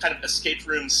kind of escape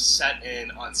rooms set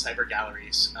on cyber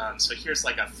galleries. So here's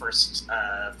like a first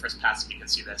pass, if you can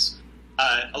see this.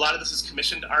 a lot of this is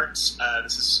commissioned art.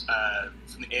 This is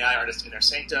from the AI artist Inner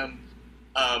Sanctum.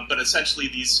 But essentially,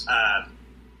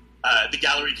 the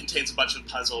gallery contains a bunch of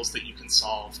puzzles that you can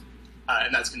solve,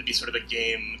 and that's going to be sort of a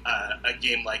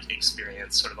game-like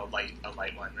experience, sort of a light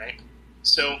one, right?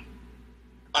 So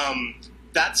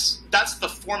that's the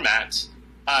format.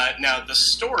 Now the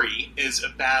story is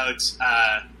about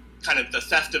kind of the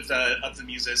theft of the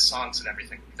muses, songs, and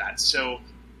everything like that. So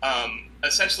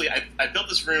essentially, I built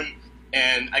this room,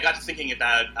 and I got to thinking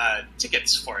about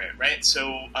tickets for it, right?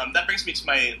 So that brings me to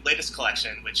my latest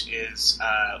collection, which is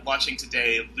launching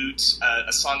today, Lute,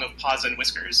 A Song of Paws and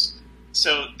Whiskers.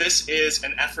 So this is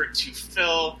an effort to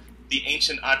fill the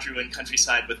ancient Adruan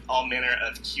countryside with all manner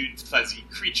of cute, fuzzy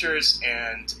creatures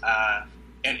and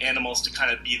animals to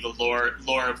kind of be the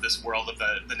lore of this world, of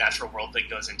the natural world that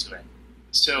goes into it.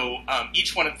 So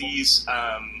each one of these,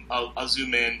 I'll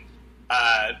zoom in,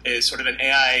 is sort of an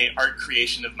AI art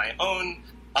creation of my own,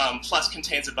 plus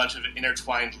contains a bunch of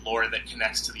intertwined lore that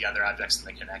connects to the other objects in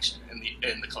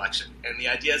the collection. And the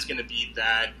idea is going to be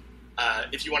that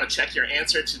if you want to check your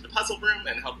answer to the puzzle room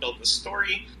and help build the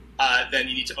story, then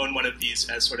you need to own one of these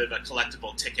as sort of a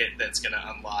collectible ticket that's going to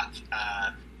unlock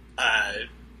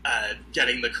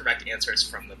getting the correct answers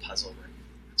from the puzzle room.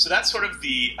 So that's sort of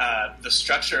the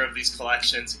structure of these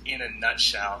collections in a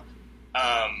nutshell.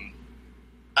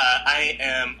 I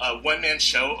am a one-man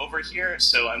show over here,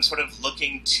 so I'm sort of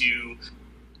looking to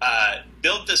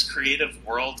build this creative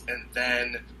world and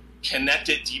then connect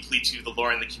it deeply to the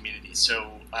lore in the community.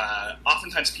 So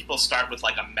oftentimes people start with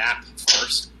like a map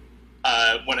first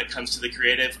when it comes to the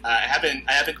creative. I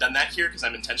haven't done that here because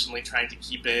I'm intentionally trying to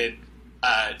keep it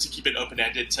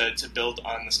open-ended to build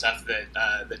on the stuff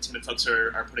that Tim and folks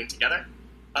are putting together.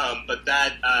 But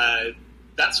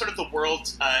that's sort of the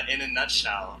world in a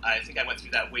nutshell. I think I went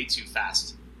through that way too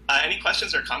fast. Any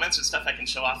questions or comments or stuff I can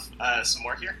show off some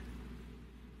more here?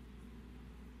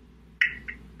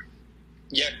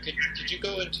 Yeah, could you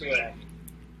go into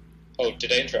oh,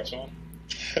 did I interrupt someone?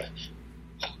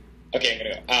 Okay, I'm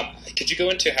gonna go. Could you go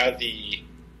into how the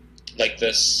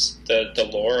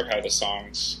lore of how the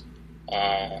songs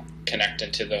connect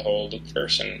into the whole Loot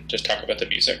verse and just talk about the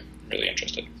music? I'm really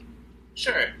interested.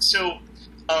 Sure. So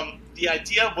the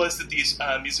idea was that these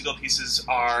musical pieces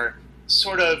are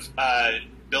sort of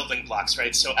building blocks,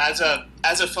 right? So as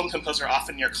a film composer,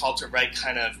 often you're called to write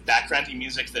kind of backgroundy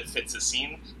music that fits a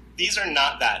scene. These are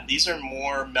not that. These are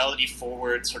more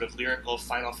melody-forward, sort of lyrical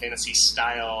Final Fantasy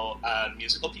style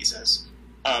musical pieces.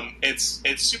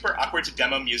 It's super awkward to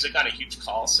demo music on a huge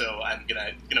call, so I'm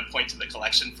gonna point to the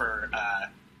collection for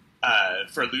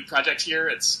Loot project here.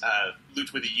 It's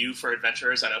Loot with a U for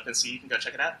adventurers on OpenSea. You can go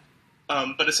check it out.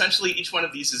 But essentially, each one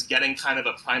of these is getting kind of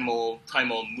a primal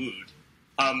mood.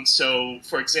 So,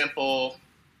 for example,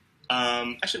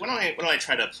 actually, why don't I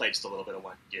try to play just a little bit of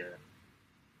one here?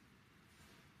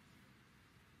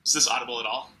 Is this audible at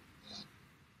all?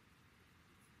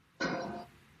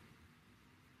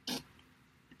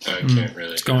 I can't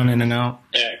really. It's going in and out.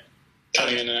 Yeah,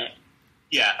 cutting in and out.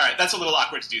 Yeah, all right, that's a little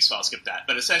awkward to do, so I'll skip that.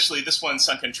 But essentially, this one,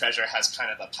 Sunken Treasure, has kind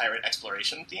of a pirate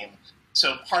exploration theme.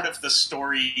 So part of the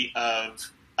story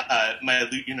of my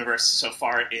Loot universe so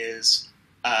far is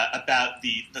about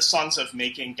the songs of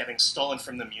making getting stolen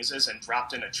from the muses and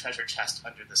dropped in a treasure chest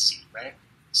under the sea, right?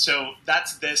 So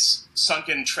that's this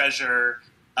Sunken Treasure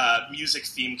music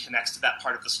theme connects to that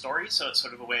part of the story, so it's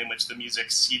sort of a way in which the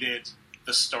music seeded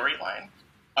the storyline.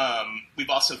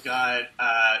 We've also got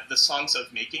the songs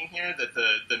of making here that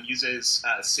the muses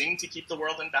sing to keep the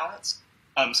world in balance.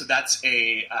 So that's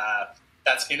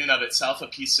that's in and of itself a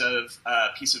piece of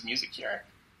music here.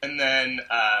 And then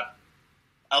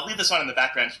I'll leave this on in the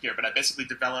background here, but I basically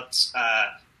developed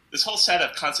this whole set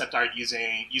of concept art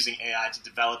using AI to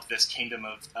develop this kingdom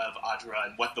of Adra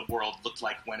and what the world looked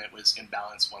like when it was in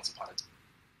balance once upon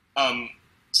a time.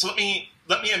 So let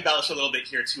me embellish a little bit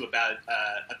here too about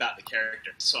the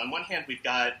characters. So on one hand, we've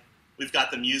got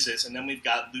the muses, and then we've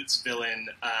got Lute's villain,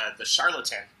 the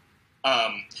charlatan,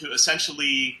 who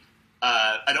essentially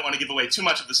I don't want to give away too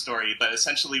much of the story, but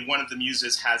essentially one of the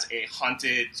muses has a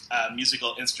haunted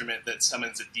musical instrument that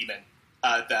summons a demon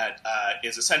that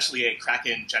is essentially a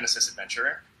Kraken Genesis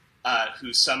adventurer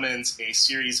who summons a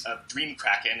series of dream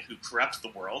Kraken who corrupt the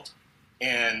world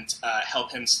and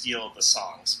help him steal the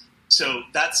songs. So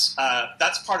that's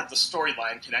part of the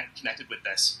storyline connected with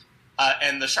this.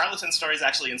 And the charlatan story is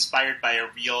actually inspired by a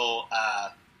real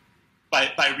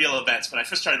by real events. When I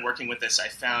first started working with this, I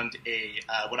found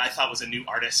what I thought was a new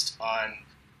artist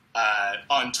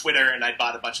on Twitter, and I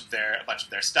bought a bunch of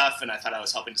their stuff, and I thought I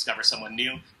was helping discover someone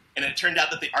new. And it turned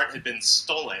out that the art had been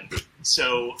stolen.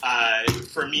 So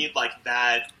for me, like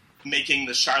that making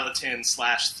the charlatan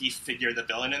 / thief figure the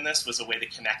villain in this was a way to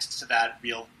connect to that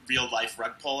real life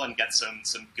rug pull and get some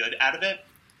good out of it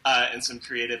and some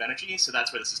creative energy. So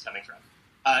that's where this is coming from.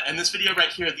 And this video right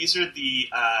here, these are the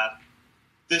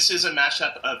this is a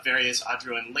mashup of various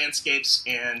Adruan landscapes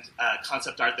and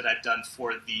concept art that I've done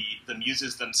for the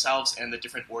muses themselves and the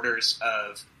different orders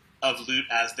of loot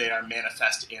as they are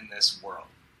manifest in this world.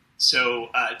 So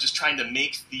just trying to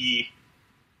make the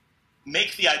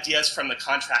ideas from the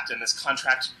contract and this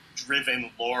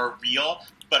contract-driven lore real,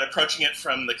 but approaching it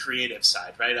from the creative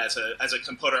side, right? As a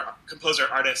composer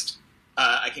artist,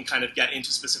 I can kind of get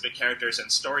into specific characters and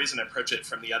stories and approach it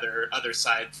from the other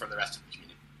side from the rest of the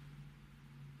community.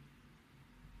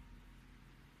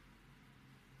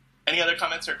 Any other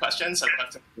comments or questions? I'd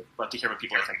love to hear what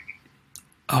people are thinking.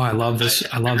 Oh, I love this.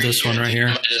 I love this one right here.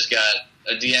 I just got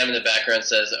a DM in the background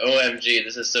says, "OMG,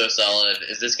 this is so solid.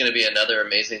 Is this going to be another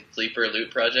amazing Sleeper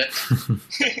Loot project?"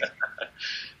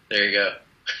 There you go.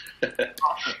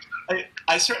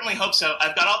 I certainly hope so.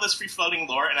 I've got all this free-floating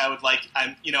lore, and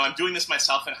I'm doing this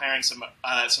myself and hiring some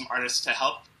artists to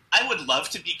help. I would love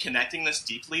to be connecting this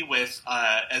deeply with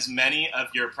as many of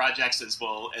your projects as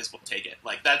will take it.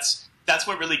 Like that's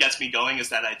what really gets me going, is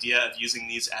that idea of using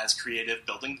these as creative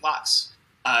building blocks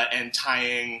and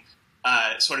tying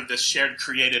sort of this shared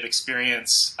creative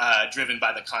experience driven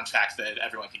by the contract that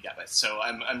everyone can get with. So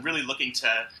I'm really looking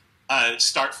to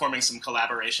start forming some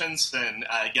collaborations and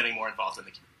getting more involved in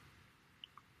the community.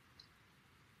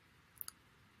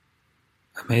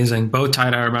 Amazing.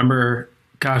 Bowtied, I remember,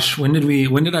 gosh, when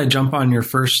did I jump on your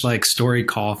first story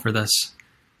call for this?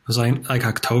 It was like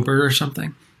October or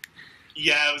something?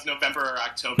 Yeah, it was November or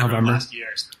October of last year.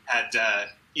 Had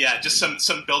just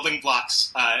some building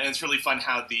blocks, and it's really fun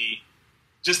how the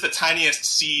tiniest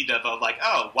seed of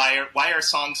why are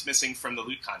songs missing from the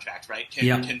Lute contract, right?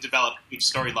 Can develop each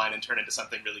storyline and turn into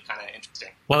something really kind of interesting.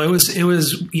 Well, it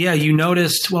was you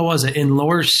noticed, what was it in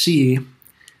Lore C?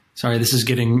 Sorry, this is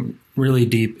getting really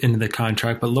deep into the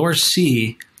contract, but Lore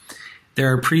C, there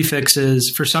are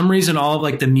prefixes. For some reason, all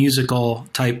of the musical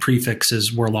type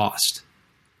prefixes were lost.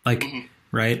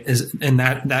 Right? And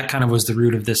that kind of was the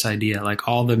root of this idea.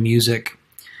 All the music,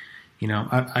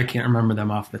 I can't remember them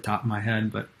off the top of my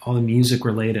head, but all the music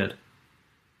related,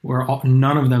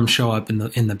 none of them show up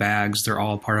in the bags. They're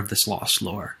all part of this lost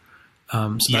lore.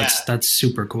 That's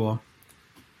super cool.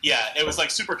 Yeah, it was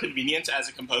super convenient as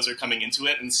a composer coming into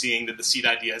it and seeing that the seed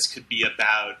ideas could be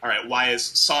about, all right, why is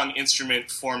song,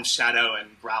 instrument, form, shadow,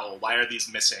 and growl, why are these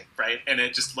missing, right? And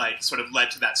it just sort of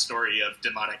led to that story of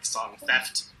demonic song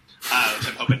theft.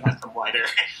 I'm hoping it has some wider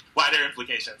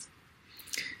implications.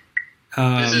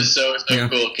 This is so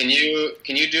cool. Can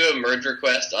you do a merge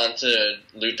request onto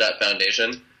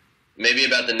Loot.Foundation? Maybe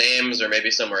about the names, or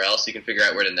maybe somewhere else you can figure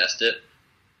out where to nest it.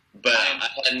 But I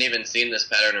hadn't even seen this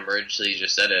pattern emerge till you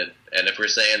just said it. And if we're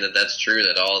saying that that's true,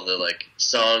 that all the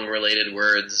song-related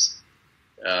words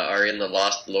are in the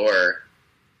lost lore,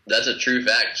 that's a true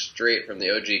fact straight from the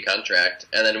OG contract.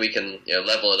 And then we can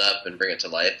level it up and bring it to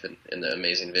life in the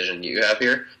amazing vision you have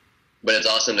here. But it's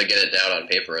awesome to get it down on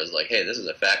paper as hey, this is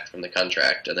a fact from the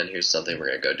contract, and then here's something we're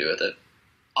going to go do with it.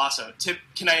 Awesome. Tip,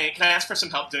 can I ask for some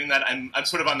help doing that? I'm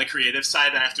sort of on the creative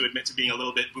side. I have to admit to being a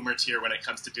little bit boomer tier when it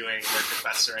comes to doing work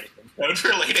requests or anything code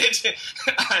related.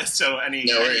 So any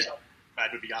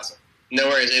that would be awesome. No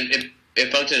worries.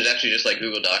 It functions actually just like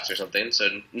Google Docs or something. So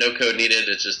no code needed.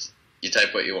 It's just you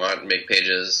type what you want and make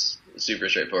pages. Super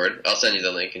straightforward. I'll send you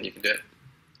the link and you can do it.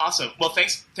 Awesome. Well,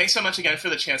 thanks so much again for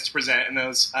the chance to present. And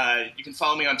those you can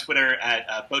follow me on Twitter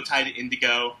at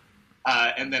BowtieIndigo.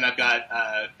 And then I've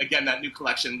got, again, that new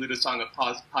collection, Lute, a Song of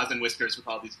Paws and Whiskers, with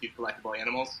all these cute collectible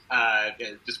animals.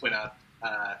 It just went up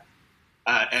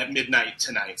at midnight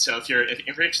tonight. So if you're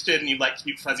interested and you like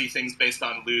cute, fuzzy things based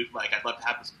on Lute, I'd love to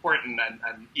have the support, and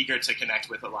I'm eager to connect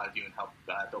with a lot of you and help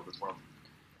build this world.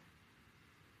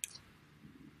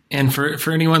 And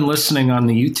for anyone listening on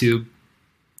the YouTube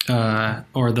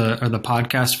or the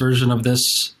podcast version of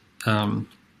this,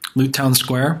 Loot Town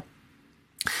Square,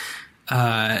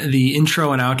 the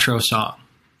intro and outro song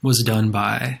was done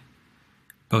by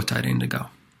Bowtied Indigo.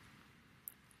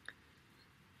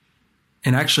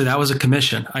 And actually, that was a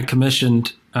commission. I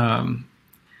commissioned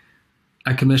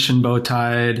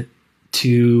Bowtied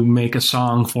to make a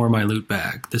song for my loot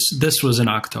bag. This was in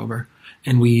October,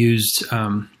 and we used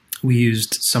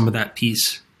some of that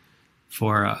piece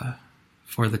for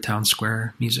the Town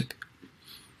Square music.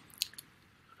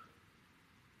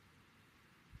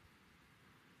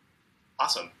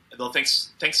 Awesome. Well,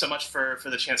 thanks so much for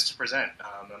the chance to present.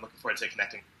 I'm looking forward to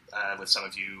connecting with some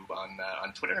of you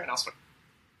on Twitter and elsewhere.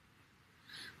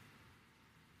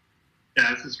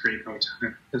 Yeah, this is great,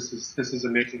 Botan. This is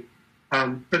amazing.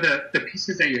 For the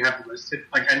pieces that you have listed,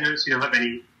 like I noticed you don't have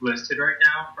any listed right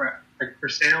now for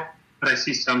sale, but I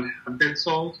see some have been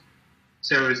sold.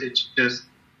 So is it just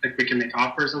like we can make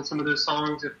offers on some of those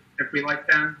songs if we like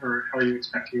them, or how are you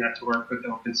expecting that to work with the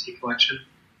OpenSea collection?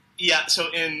 Yeah,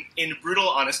 so in brutal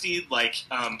honesty, like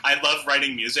I love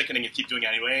writing music and I'm gonna keep doing it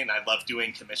anyway, and I love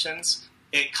doing commissions.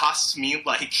 It costs me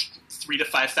like $3,000 to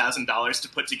 $5,000 to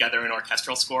put together an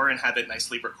orchestral score and have it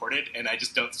nicely recorded, and I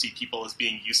just don't see people as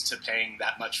being used to paying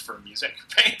that much for music,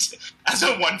 right? As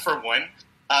a 1-for-1.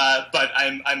 But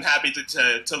I'm happy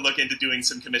to look into doing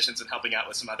some commissions and helping out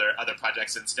with some other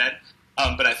projects instead.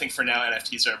 But I think for now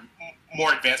NFTs are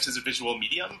more advanced as a visual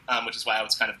medium, which is why I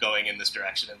was kind of going in this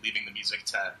direction and leaving the music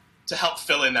to help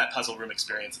fill in that puzzle room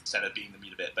experience instead of being the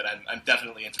meat of it. But I'm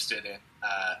definitely interested in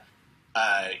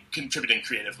contributing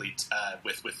creatively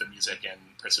with the music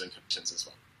and pursuing commissions as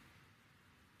well.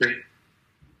 Great.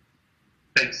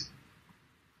 Thanks.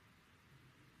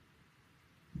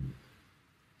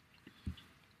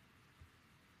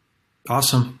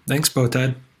 Awesome. Thanks,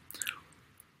 Boted.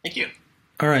 Thank you.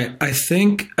 All right. I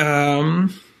think we're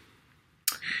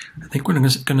going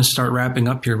to start wrapping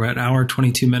up here. We're at an hour,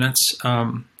 22 minutes.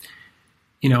 I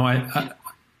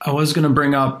was going to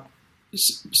bring up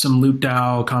some Loot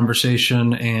DAO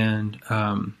conversation and,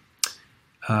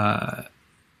 have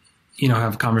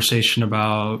a conversation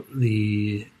about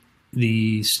the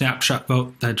snapshot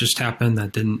vote that just happened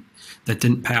that didn't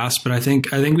pass. But I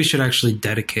think we should actually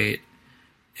dedicate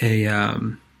a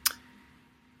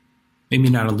maybe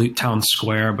not a Loot Town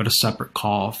Square, but a separate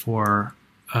call for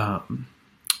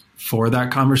that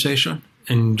conversation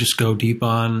and just go deep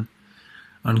on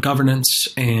governance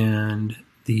and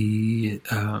the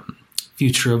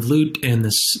future of Loot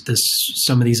and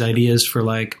some of these ideas for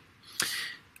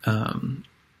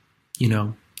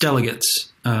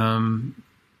delegates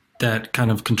that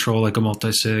kind of control like a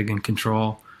multi-sig and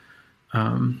control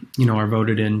are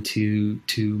voted in to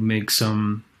make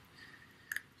some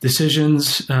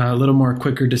decisions, a little more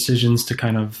quicker decisions to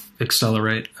kind of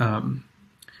accelerate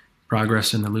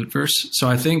progress in the Lootverse. So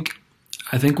I think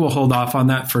we'll hold off on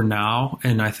that for now,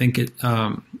 and I think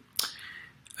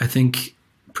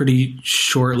pretty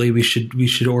shortly we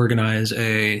should organize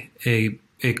a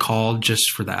call just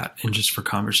for that and just for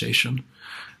conversation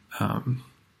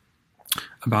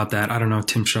about that. I don't know,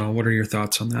 Tim Shaw, what are your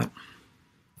thoughts on that?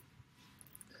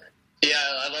 Yeah,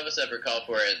 I love a separate call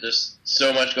for it. There's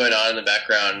so much going on in the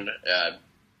background,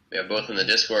 both in the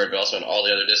Discord, but also in all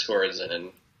the other Discords and in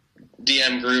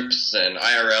DM groups and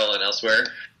IRL and elsewhere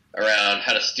around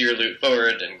how to steer Loot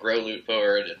forward and grow Loot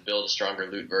forward and build a stronger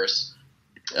Lootverse.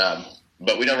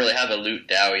 But we don't really have a Loot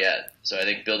DAO yet. So I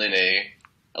think building a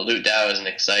Loot DAO is an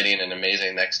exciting and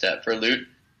amazing next step for Loot.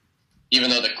 Even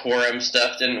though the quorum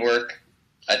stuff didn't work,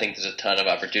 I think there's a ton of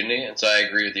opportunity. And so I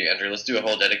agree with you, Andrew. Let's do a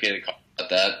whole dedicated call about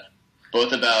that.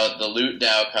 Both about the Loot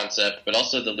DAO concept, but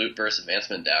also the Lootverse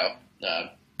Advancement DAO.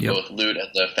 Both Loot as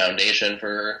the foundation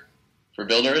for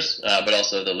builders, but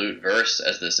also the Lootverse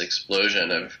as this explosion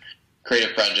of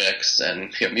creative projects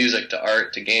and music to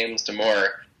art to games to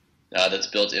more that's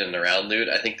built in and around Loot.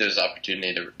 I think there's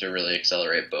opportunity to really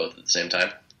accelerate both at the same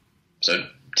time. So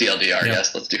TLDR,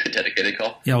 yes, let's do a dedicated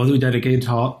call. Yeah, we'll do a dedicated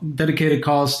call,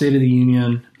 State of the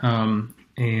Union,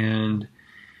 and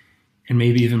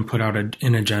maybe even put out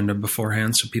an agenda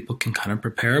beforehand so people can kind of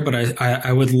prepare. But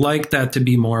I would like that to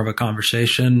be more of a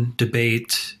conversation,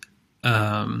 debate,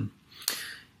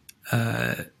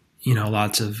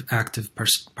 lots of active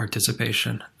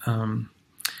participation.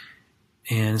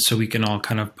 And so we can all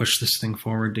kind of push this thing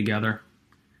forward together.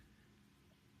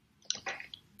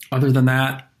 Other than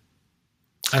that,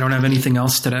 I don't have anything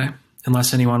else today,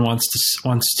 unless anyone wants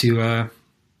to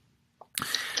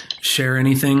share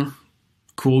anything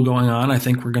cool going on. I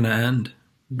think we're going to end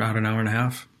about an hour and a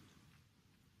half.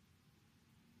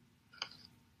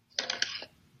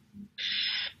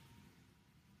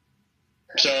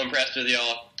 So impressed with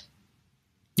y'all.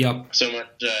 Yep. So much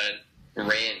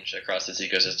range across this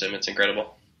ecosystem. It's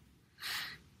incredible.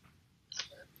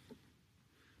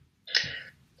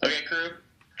 Okay, crew.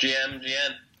 GM.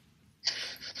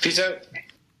 Peace out.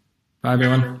 Bye,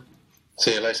 everyone.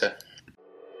 See you later.